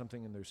child says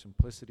something in their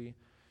simplicity,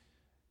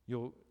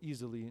 you'll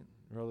easily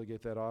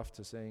relegate that off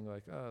to saying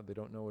like, oh, they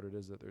don't know what it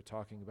is that they're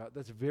talking about.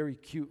 That's very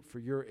cute for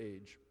your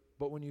age.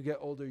 But when you get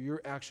older,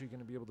 you're actually going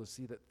to be able to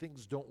see that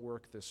things don't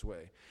work this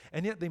way.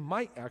 And yet they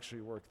might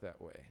actually work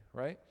that way,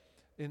 right?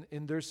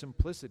 In their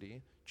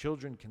simplicity,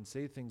 children can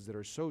say things that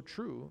are so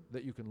true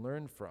that you can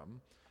learn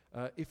from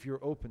if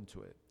you're open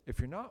to it. If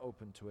you're not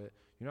open to it,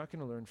 you're not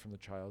going to learn from the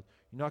child.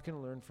 You're not going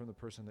to learn from the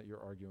person that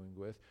you're arguing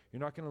with.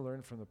 You're not going to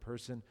learn from the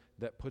person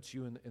that puts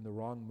you in the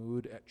wrong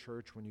mood at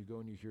church when you go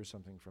and you hear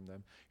something from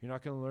them. You're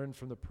not going to learn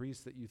from the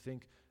priest that you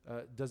think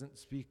doesn't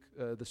speak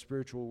the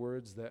spiritual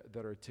words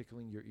that are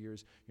tickling your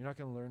ears. You're not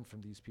going to learn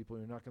from these people.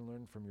 You're not going to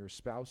learn from your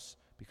spouse,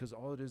 because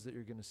all it is that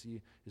you're going to see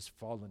is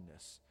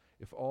fallenness.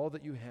 If all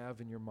that you have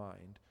in your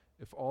mind,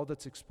 if all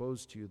that's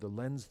exposed to you, the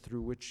lens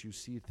through which you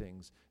see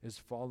things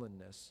is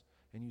fallenness,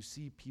 and you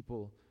see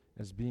people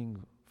as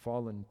being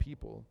fallen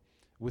people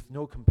with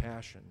no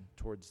compassion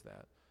towards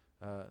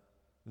that,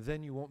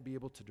 then you won't be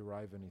able to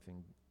derive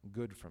anything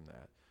good from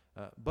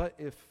that. But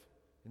if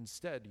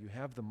instead you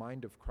have the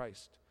mind of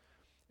Christ,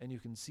 and you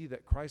can see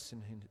that Christ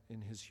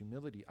in his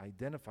humility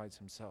identifies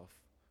himself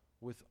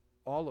with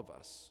all of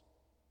us,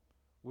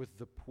 with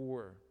the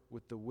poor,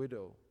 with the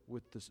widow,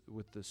 with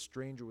the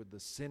stranger, with the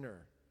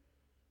sinner.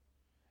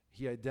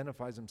 He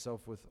identifies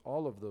himself with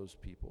all of those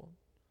people.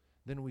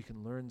 Then we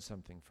can learn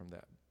something from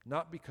that.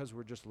 Not because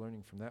we're just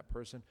learning from that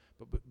person,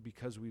 but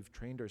because we've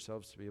trained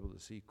ourselves to be able to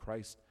see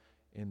Christ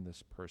in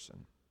this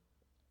person.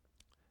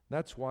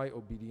 That's why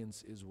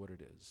obedience is what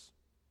it is.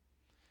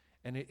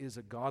 And it is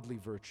a godly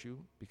virtue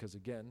because,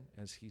 again,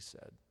 as he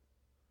said,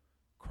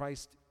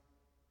 Christ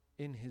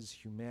in his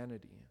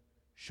humanity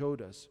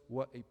showed us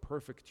what a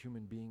perfect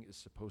human being is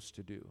supposed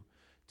to do,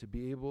 to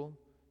be able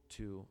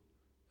to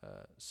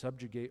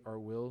subjugate our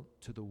will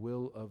to the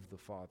will of the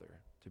Father,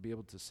 to be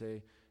able to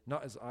say,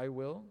 not as I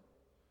will,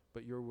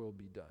 but your will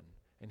be done.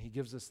 And he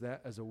gives us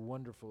that as a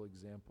wonderful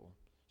example,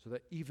 so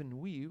that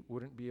even we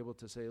wouldn't be able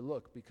to say,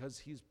 look, because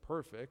he's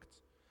perfect,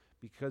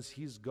 because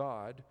he's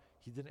God,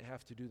 he didn't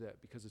have to do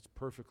that because it's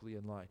perfectly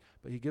in line.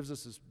 But he gives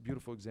us this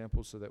beautiful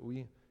example so that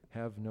we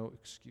have no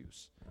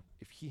excuse.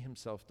 If he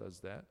himself does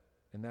that,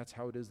 and that's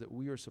how it is that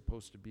we are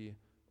supposed to be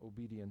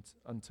obedient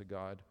unto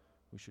God,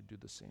 we should do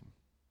the same.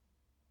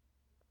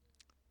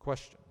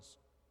 Questions?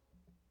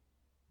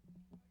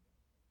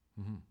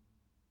 Mm-hmm.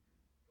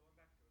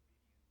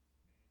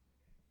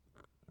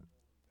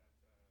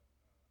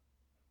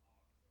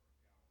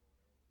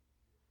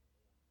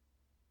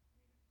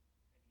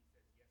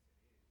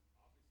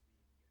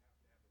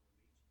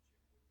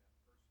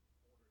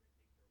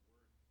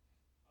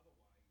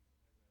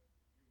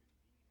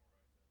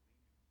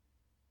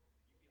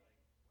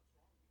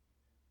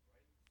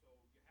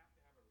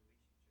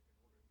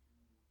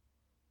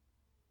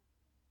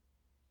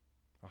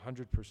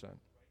 100%.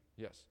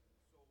 Yes.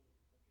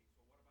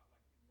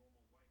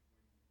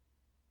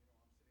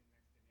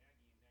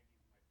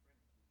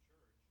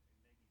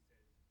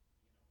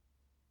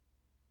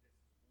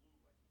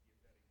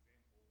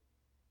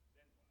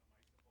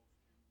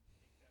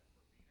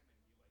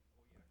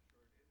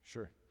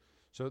 Sure.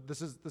 So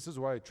this is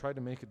why I try to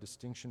make a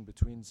distinction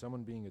between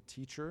someone being a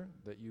teacher,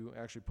 that you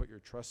actually put your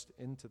trust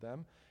into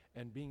them,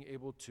 and being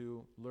able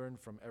to learn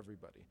from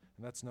everybody.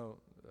 And that's no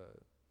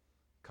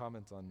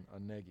comment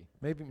on Nagy.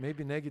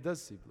 Maybe Nagy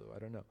does see blue. I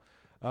don't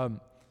know.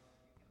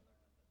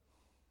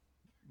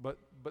 But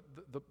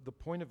the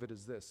point of it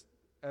is this: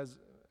 as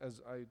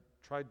I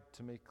tried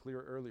to make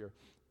clear earlier,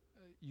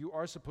 you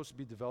are supposed to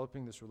be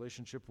developing this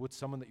relationship with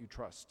someone that you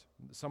trust,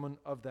 someone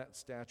of that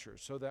stature,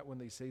 so that when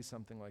they say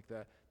something like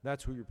that,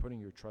 that's who you're putting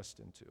your trust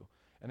into.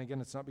 And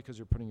again, it's not because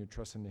you're putting your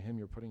trust into him,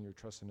 you're putting your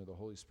trust into the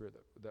Holy Spirit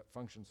that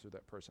functions through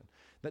that person.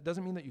 That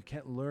doesn't mean that you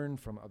can't learn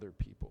from other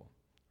people,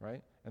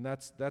 right? And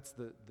that's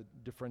the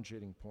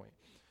differentiating point.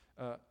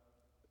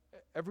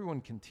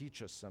 Everyone can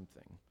teach us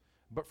something,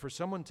 but for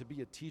someone to be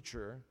a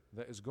teacher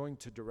that is going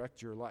to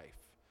direct your life,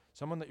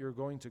 someone that you're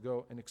going to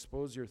go and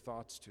expose your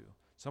thoughts to,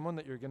 someone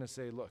that you're going to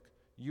say, look,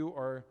 you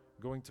are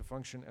going to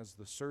function as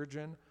the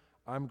surgeon,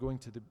 I'm going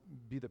to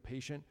be the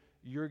patient,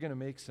 you're going to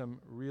make some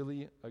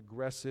really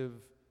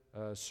aggressive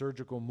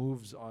surgical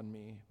moves on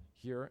me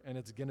here, and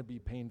it's going to be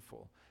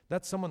painful.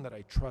 That's someone that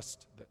I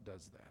trust that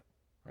does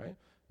that, right?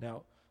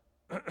 Now,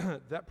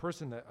 that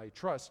person that I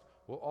trust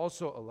will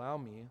also allow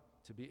me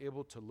to be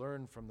able to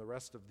learn from the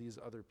rest of these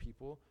other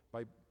people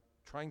by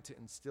trying to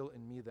instill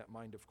in me that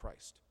mind of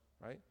Christ,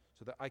 right?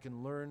 So that I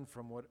can learn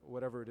from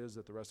whatever it is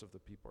that the rest of the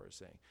people are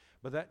saying.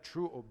 But that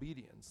true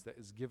obedience that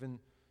is given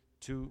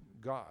to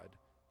God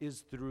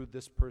is through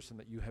this person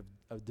that you have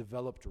a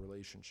developed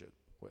relationship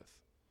with.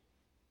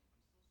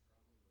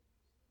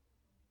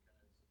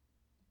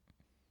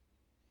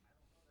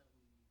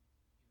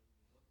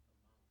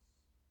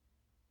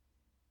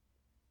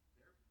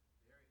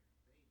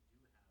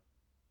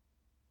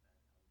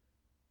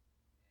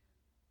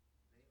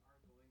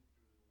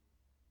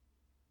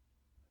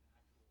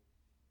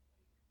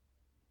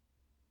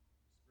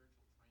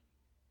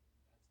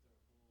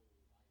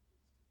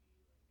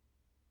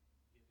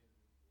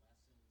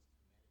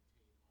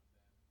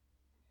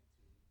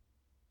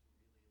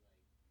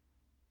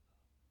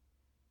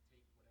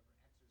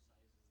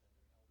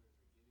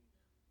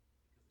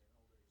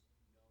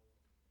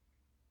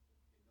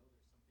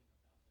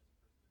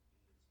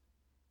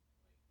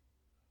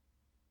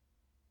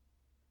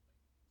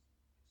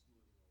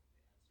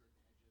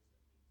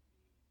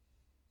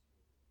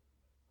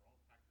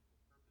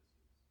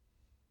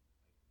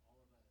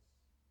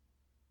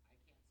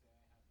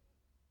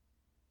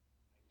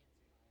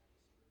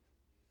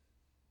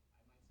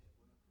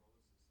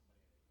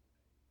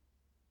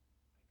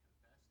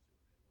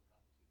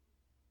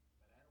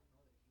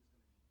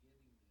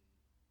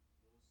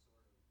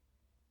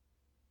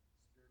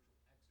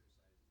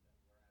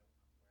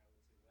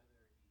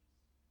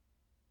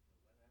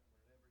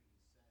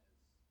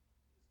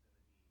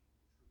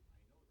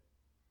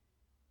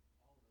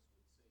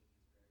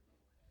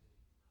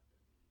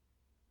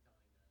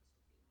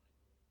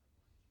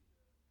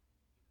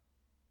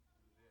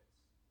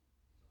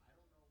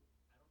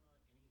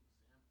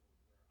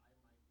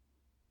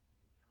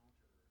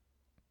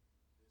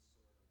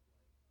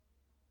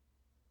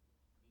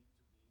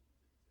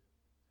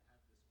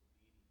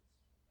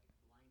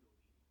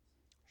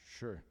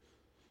 Sure.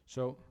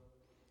 So,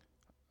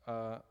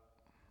 the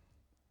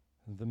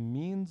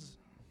means,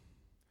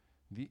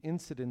 the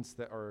incidents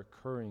that are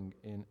occurring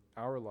in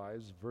our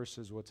lives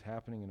versus what's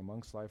happening in a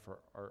monk's life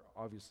are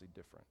obviously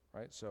different,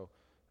 right? So,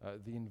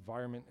 the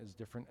environment is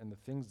different, and the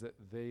things that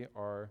they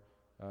are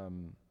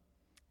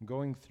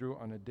going through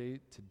on a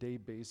day-to-day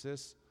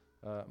basis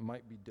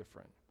might be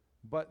different.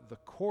 But the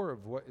core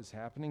of what is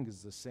happening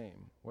is the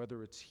same,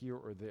 whether it's here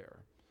or there,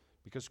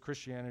 because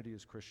Christianity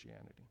is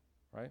Christianity,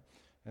 right?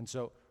 And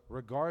so,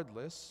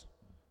 regardless,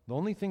 the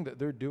only thing that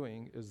they're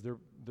doing is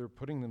they're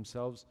putting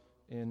themselves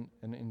in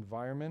an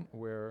environment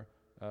where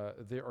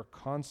they are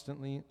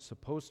constantly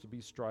supposed to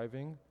be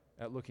striving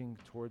at looking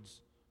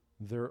towards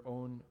their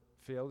own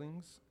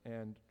failings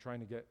and trying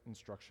to get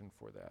instruction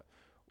for that.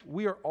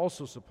 We are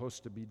also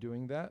supposed to be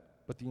doing that,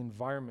 but the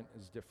environment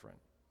is different,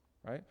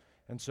 right?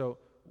 And so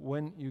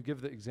when you give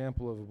the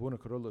example of Abuna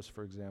Carolus,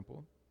 for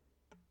example,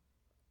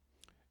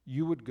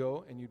 you would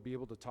go and you'd be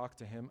able to talk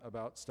to him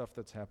about stuff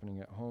that's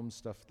happening at home,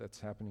 stuff that's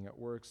happening at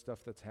work, stuff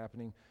that's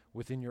happening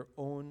within your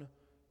own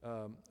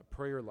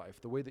prayer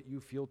life, the way that you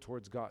feel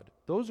towards God.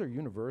 Those are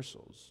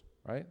universals,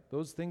 right?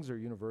 Those things are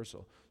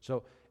universal.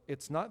 So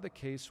it's not the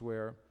case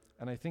where,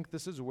 and I think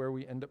this is where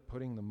we end up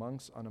putting the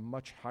monks on a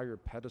much higher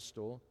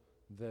pedestal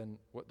than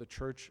what the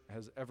church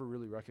has ever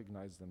really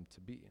recognized them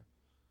to be.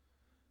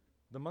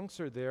 The monks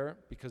are there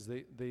because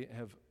they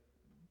have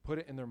put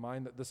it in their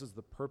mind that this is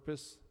the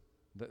purpose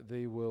that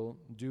they will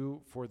do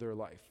for their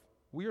life.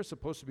 We are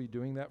supposed to be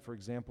doing that, for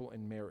example,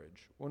 in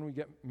marriage. When we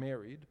get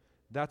married,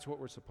 that's what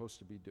we're supposed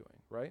to be doing,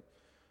 right?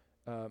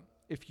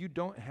 if you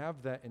don't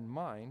have that in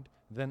mind,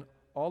 then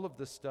all of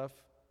this stuff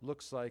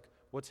looks like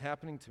what's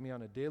happening to me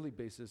on a daily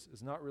basis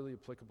is not really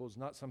applicable, is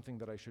not something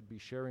that I should be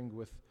sharing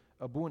with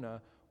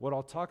Abuna. What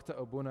I'll talk to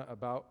Abuna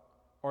about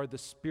are the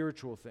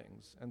spiritual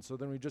things. And so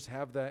then we just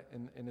have that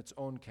in its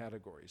own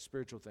category,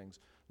 spiritual things,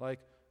 like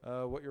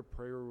what your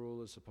prayer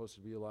rule is supposed to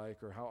be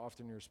like, or how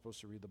often you're supposed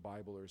to read the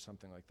Bible or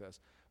something like this.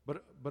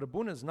 But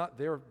Abuna is not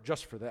there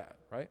just for that,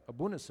 right?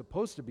 Abuna is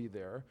supposed to be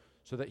there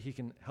so that he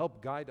can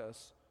help guide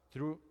us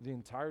through the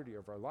entirety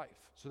of our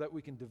life, so that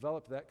we can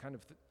develop that kind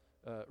of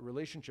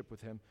relationship with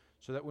him,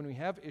 so that when we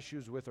have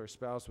issues with our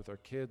spouse, with our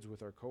kids,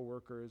 with our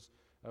coworkers,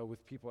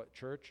 with people at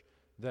church,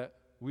 that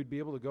we'd be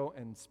able to go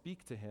and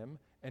speak to him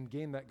and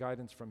gain that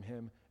guidance from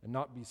him and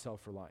not be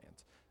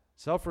self-reliant.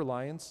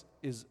 Self-reliance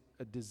is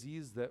a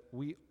disease that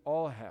we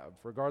all have,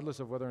 regardless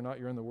of whether or not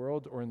you're in the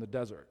world or in the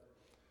desert,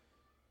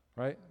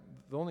 right?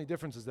 The only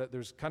difference is that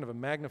there's kind of a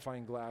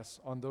magnifying glass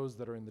on those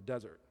that are in the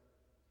desert,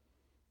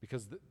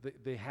 because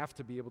they have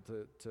to be able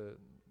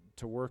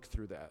to work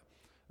through that.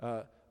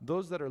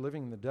 Those that are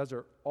living in the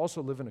desert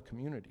also live in a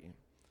community,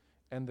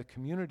 and the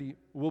community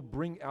will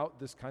bring out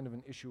this kind of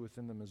an issue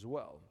within them as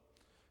well.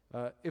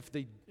 If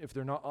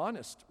they're not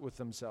honest with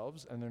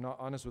themselves and they're not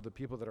honest with the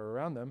people that are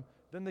around them,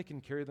 then they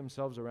can carry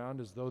themselves around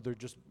as though they're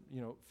just,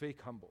 fake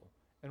humble.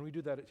 And we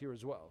do that here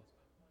as well.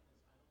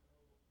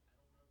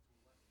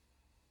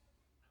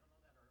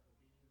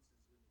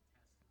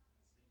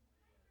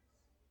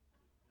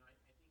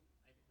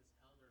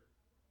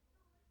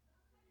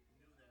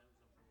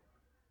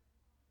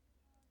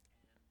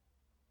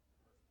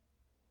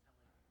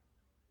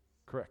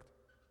 Correct.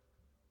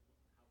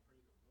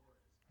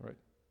 Right.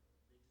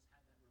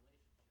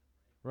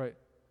 Right.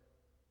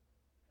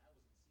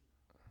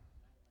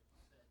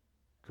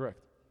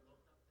 Correct.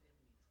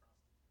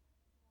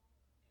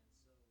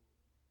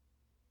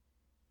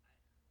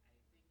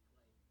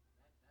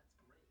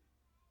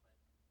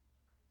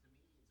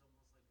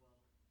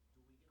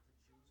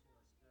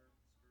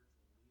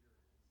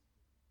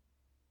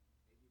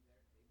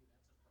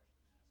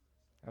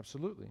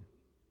 Absolutely.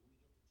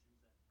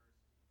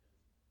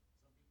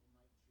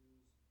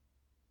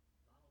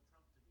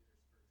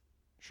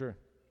 Sure.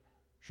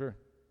 Sure.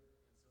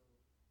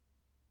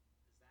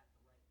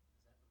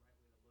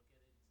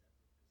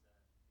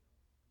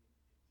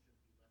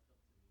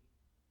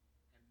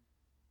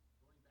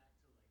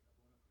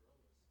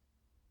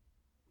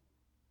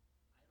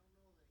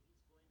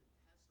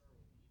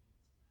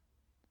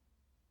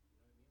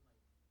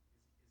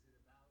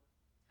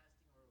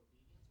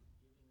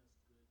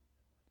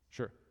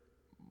 Sure.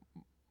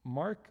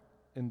 Mark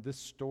in this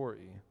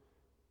story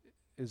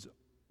is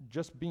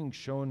just being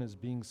shown as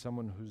being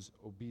someone who's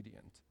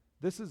obedient.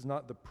 This is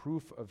not the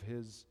proof of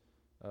his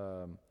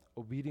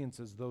obedience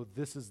as though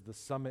this is the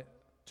summit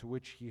to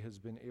which he has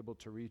been able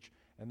to reach,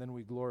 and then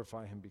we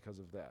glorify him because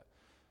of that.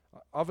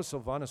 Ava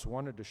Silvanus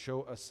wanted to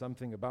show us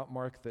something about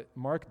Mark that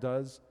Mark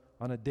does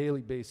on a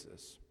daily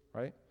basis,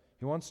 right?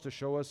 He wants to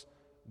show us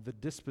the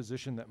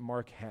disposition that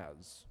Mark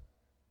has,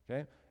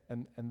 okay?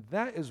 And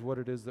that is what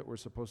it is that we're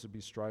supposed to be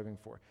striving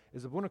for.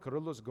 Is Abuna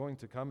Carolus going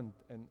to come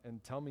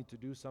and tell me to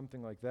do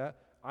something like that?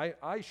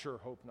 I sure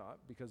hope not,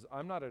 because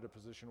I'm not at a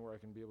position where I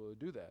can be able to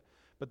do that.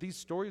 But these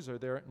stories are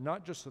there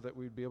not just so that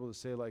we'd be able to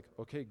say like,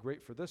 okay,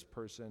 great for this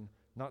person,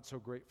 not so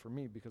great for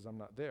me because I'm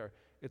not there.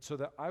 It's so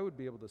that I would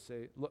be able to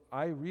say, look,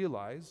 I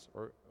realize,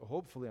 or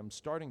hopefully I'm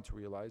starting to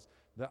realize,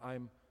 that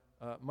I'm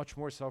much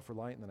more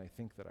self-reliant than I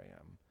think that I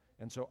am.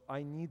 And so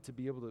I need to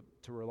be able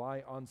to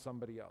rely on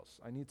somebody else.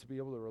 I need to be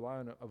able to rely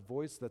on a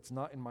voice that's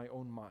not in my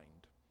own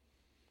mind.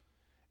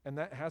 And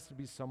that has to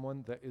be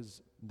someone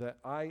that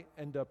I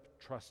end up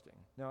trusting.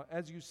 Now,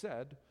 as you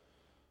said,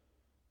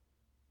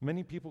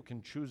 many people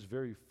can choose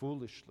very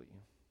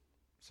foolishly,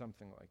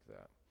 something like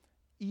that.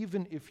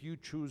 Even if you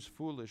choose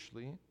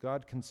foolishly,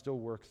 God can still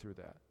work through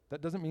that.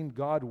 That doesn't mean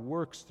God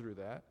works through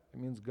that. It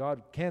means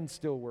God can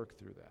still work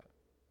through that,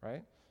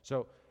 right?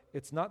 So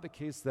it's not the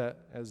case that,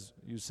 as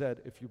you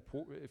said, if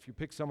you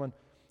pick someone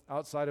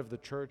outside of the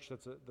church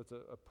that's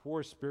a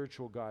poor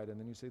spiritual guide, and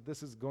then you say,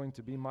 this is going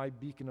to be my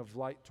beacon of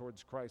light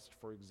towards Christ,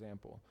 for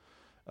example,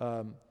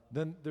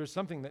 then there's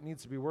something that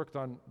needs to be worked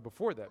on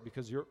before that,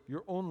 because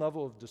your own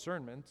level of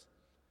discernment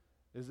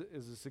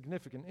is a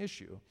significant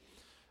issue.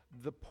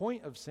 The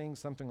point of saying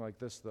something like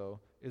this, though,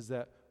 is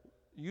that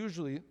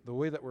usually the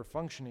way that we're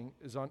functioning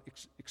is on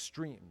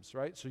extremes,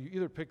 right? So you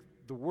either pick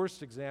the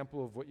worst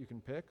example of what you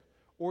can pick,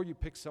 or you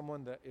pick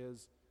someone that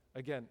is,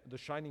 again, the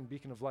shining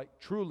beacon of light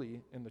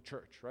truly in the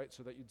church, right?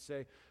 So that you'd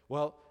say,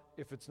 well,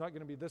 if it's not going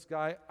to be this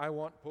guy, I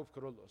want Pope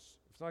Carolus.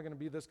 If it's not going to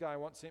be this guy, I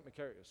want St.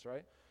 Macarius,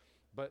 right?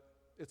 But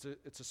it's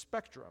a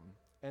spectrum.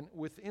 And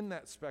within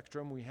that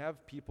spectrum, we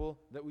have people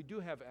that we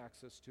do have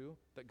access to,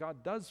 that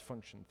God does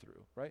function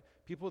through, right?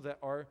 People that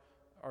are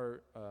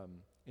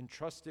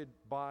entrusted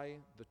by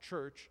the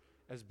church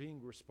as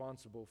being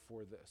responsible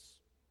for this,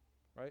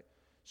 right?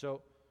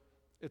 So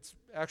it's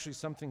actually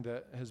something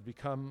that has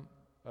become,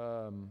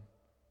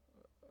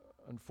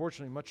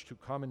 unfortunately, much too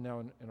common now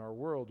in our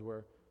world,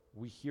 where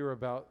we hear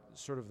about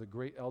sort of the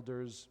great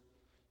elders,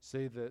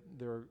 say that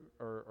there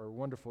are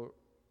wonderful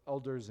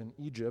elders in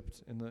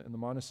Egypt, in the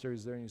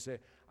monasteries there, and you say,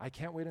 I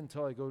can't wait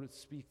until I go to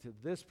speak to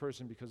this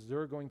person because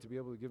they're going to be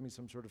able to give me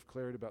some sort of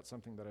clarity about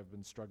something that I've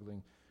been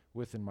struggling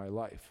with in my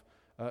life.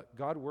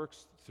 God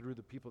works through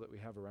the people that we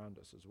have around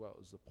us as well,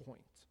 is the point,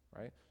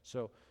 right?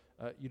 So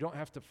you don't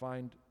have to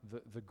find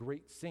the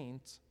great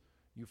saint.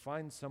 You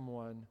find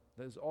someone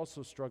that is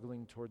also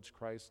struggling towards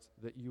Christ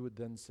that you would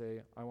then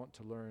say, I want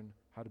to learn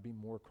how to be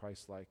more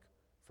Christ-like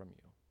from you.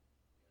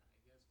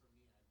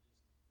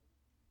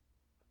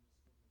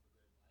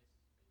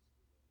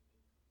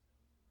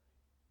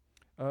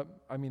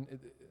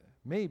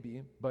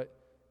 Maybe, but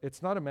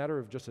it's not a matter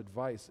of just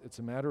advice. It's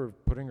a matter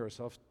of putting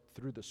ourselves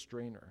through the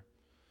strainer.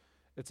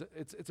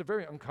 It's a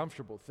very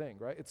uncomfortable thing,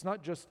 right? It's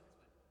not just,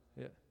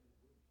 yeah.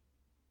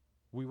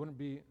 We wouldn't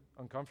be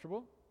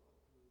uncomfortable?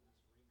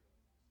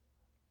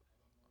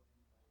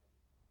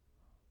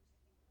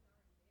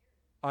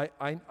 I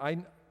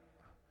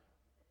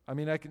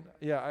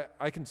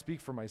can speak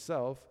for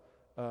myself.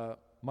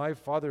 My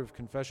father of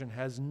confession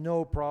has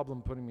no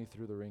problem putting me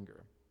through the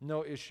ringer.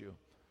 No issue.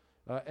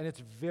 And it's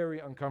very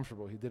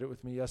uncomfortable. He did it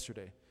with me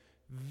yesterday.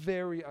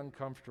 Very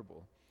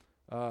uncomfortable.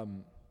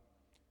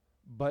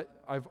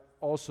 But I've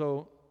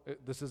also,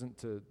 this isn't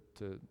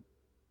to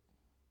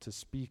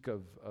speak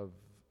of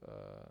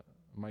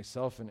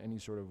myself in any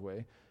sort of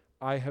way.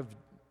 I have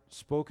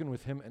spoken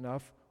with him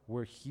enough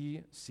where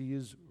he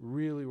sees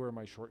really where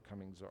my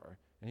shortcomings are,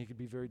 and he could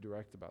be very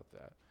direct about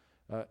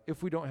that.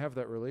 If we don't have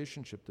that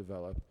relationship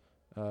developed,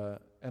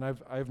 and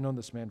I've known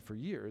this man for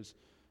years,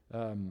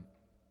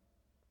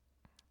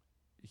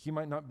 he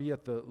might not be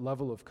at the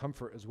level of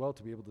comfort as well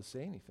to be able to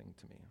say anything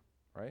to me,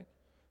 right?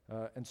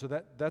 And so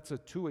that's a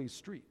two-way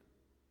street.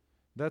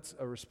 That's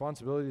a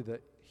responsibility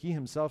that he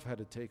himself had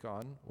to take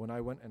on when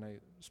I went and I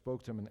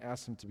spoke to him and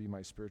asked him to be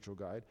my spiritual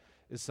guide,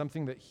 is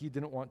something that he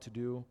didn't want to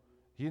do.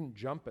 He didn't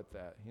jump at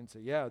that. He didn't say,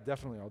 yeah,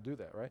 definitely I'll do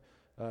that, right?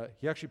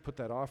 He actually put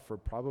that off for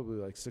probably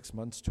like 6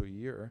 months to a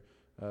year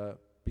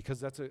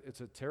because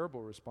it's a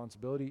terrible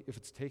responsibility if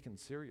it's taken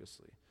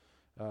seriously.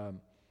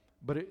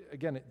 But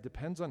again, it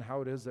depends on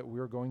how it is that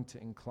we're going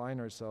to incline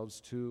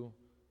ourselves to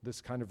this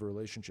kind of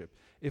relationship.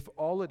 If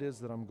all it is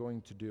that I'm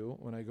going to do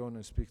when I go and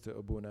I speak to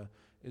Abuna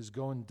is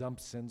go and dump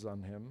sins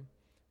on him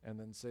and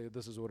then say,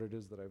 this is what it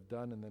is that I've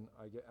done, and then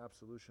I get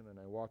absolution and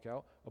I walk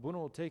out, Abuna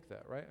will take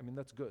that, right? I mean,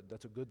 that's good.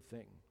 That's a good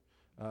thing.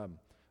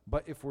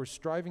 But if we're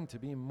striving to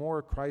be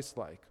more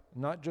Christ-like,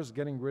 not just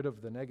getting rid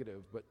of the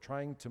negative, but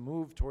trying to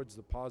move towards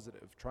the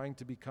positive, trying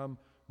to become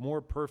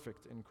more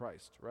perfect in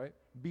Christ, right?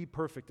 Be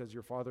perfect as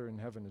your Father in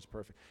heaven is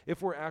perfect.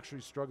 If we're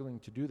actually struggling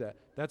to do that,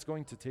 that's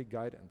going to take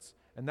guidance.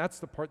 And that's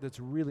the part that's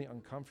really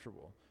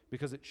uncomfortable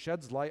because it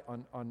sheds light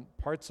on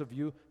parts of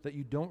you that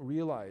you don't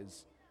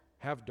realize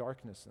have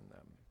darkness in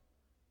them.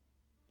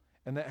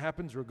 And that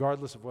happens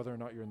regardless of whether or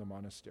not you're in the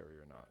monastery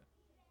or not.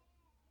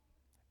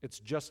 It's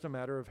just a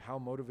matter of how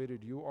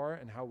motivated you are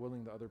and how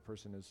willing the other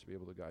person is to be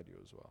able to guide you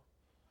as well.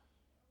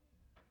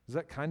 Does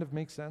that kind of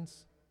make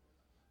sense?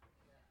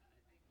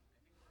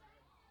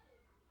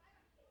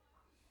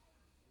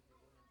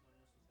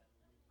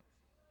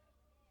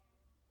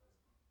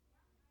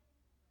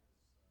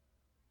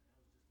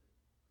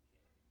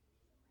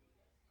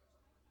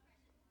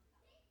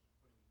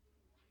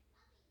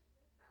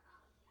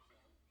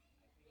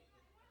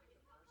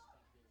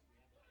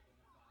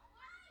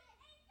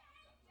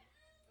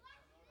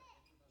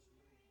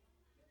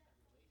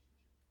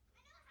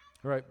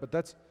 Right, but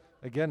that's,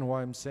 again,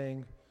 why I'm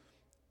saying,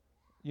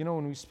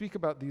 when we speak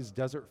about these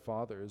desert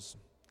fathers,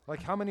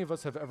 like how many of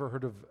us have ever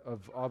heard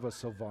of Ava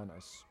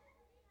Sylvanus?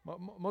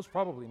 Most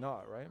probably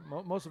not, right?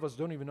 Most of us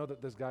don't even know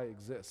that this guy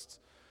exists.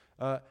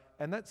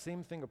 And that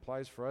same thing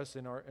applies for us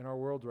in our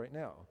world right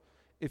now.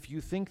 If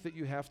you think that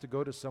you have to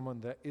go to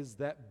someone that is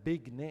that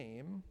big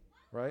name,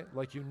 right?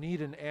 Like you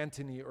need an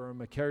Antony or a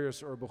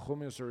Macarius or a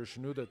Bochomius or a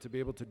Shenouda to be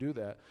able to do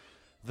that,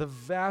 the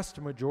vast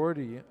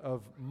majority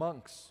of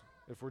monks,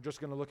 if we're just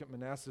going to look at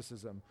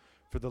monasticism,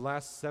 for the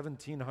last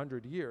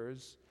 1,700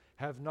 years,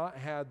 have not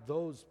had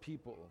those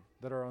people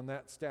that are on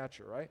that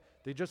stature, right?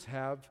 They just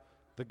have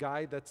the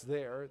guy that's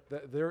there,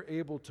 that they're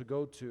able to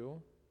go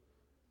to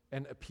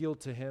and appeal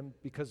to him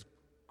because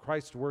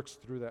Christ works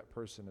through that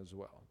person as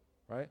well,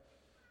 right?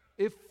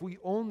 If we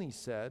only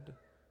said,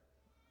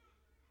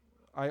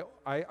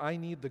 I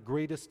need the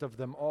greatest of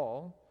them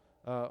all,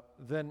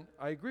 then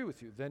I agree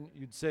with you. Then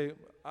you'd say,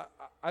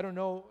 I don't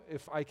know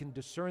if I can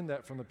discern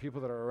that from the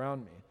people that are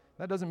around me.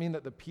 That doesn't mean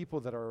that the people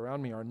that are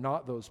around me are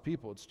not those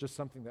people. It's just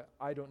something that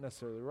I don't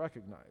necessarily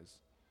recognize.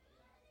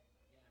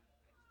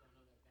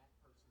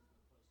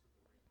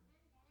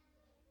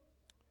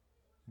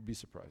 You'd be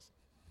surprised.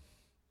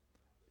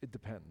 It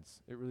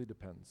depends. It really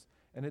depends.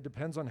 And it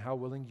depends on how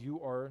willing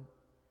you are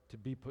to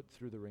be put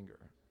through the ringer.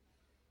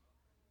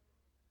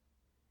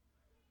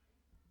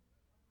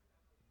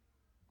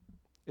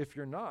 If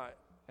you're not,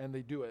 and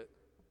they do it,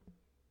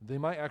 they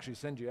might actually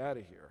send you out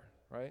of here,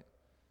 right?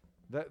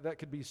 That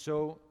could be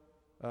so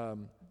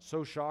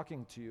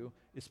shocking to you,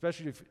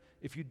 especially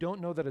if you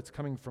don't know that it's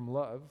coming from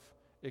love.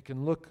 It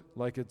can look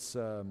like it's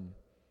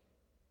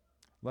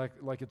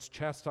like it's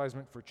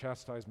chastisement for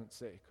chastisement's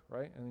sake,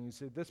 right? And then you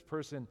say, this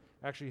person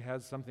actually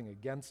has something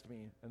against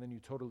me, and then you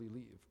totally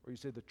leave. Or you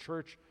say, the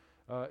church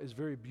is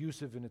very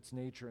abusive in its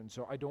nature, and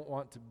so I don't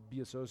want to be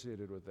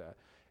associated with that.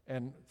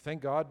 And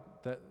thank God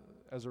that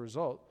as a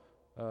result,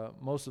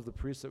 most of the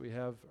priests that we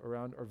have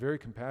around are very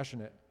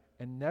compassionate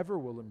and never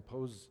will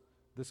impose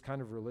this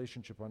kind of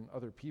relationship on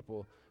other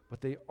people,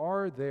 but they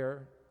are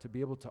there to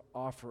be able to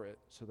offer it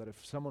so that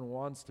if someone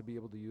wants to be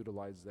able to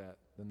utilize that,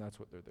 then that's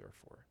what they're there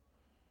for.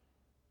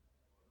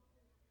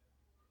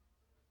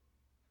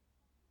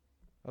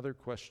 Other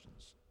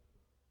questions?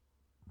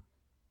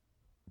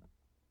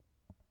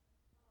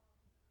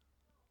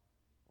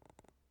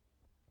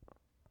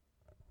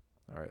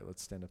 All right,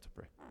 let's stand up to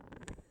pray.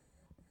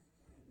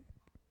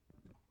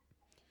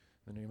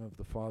 In the name of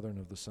the Father, and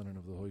of the Son, and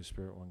of the Holy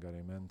Spirit, one God,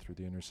 amen. Through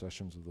the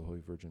intercessions of the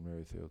Holy Virgin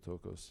Mary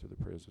Theotokos, through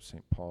the prayers of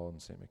St. Paul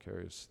and St.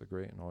 Macarius the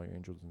Great, and all your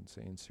angels and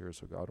saints, hear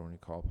us, O God, when we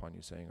call upon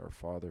you, saying, Our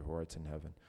Father, who art in heaven,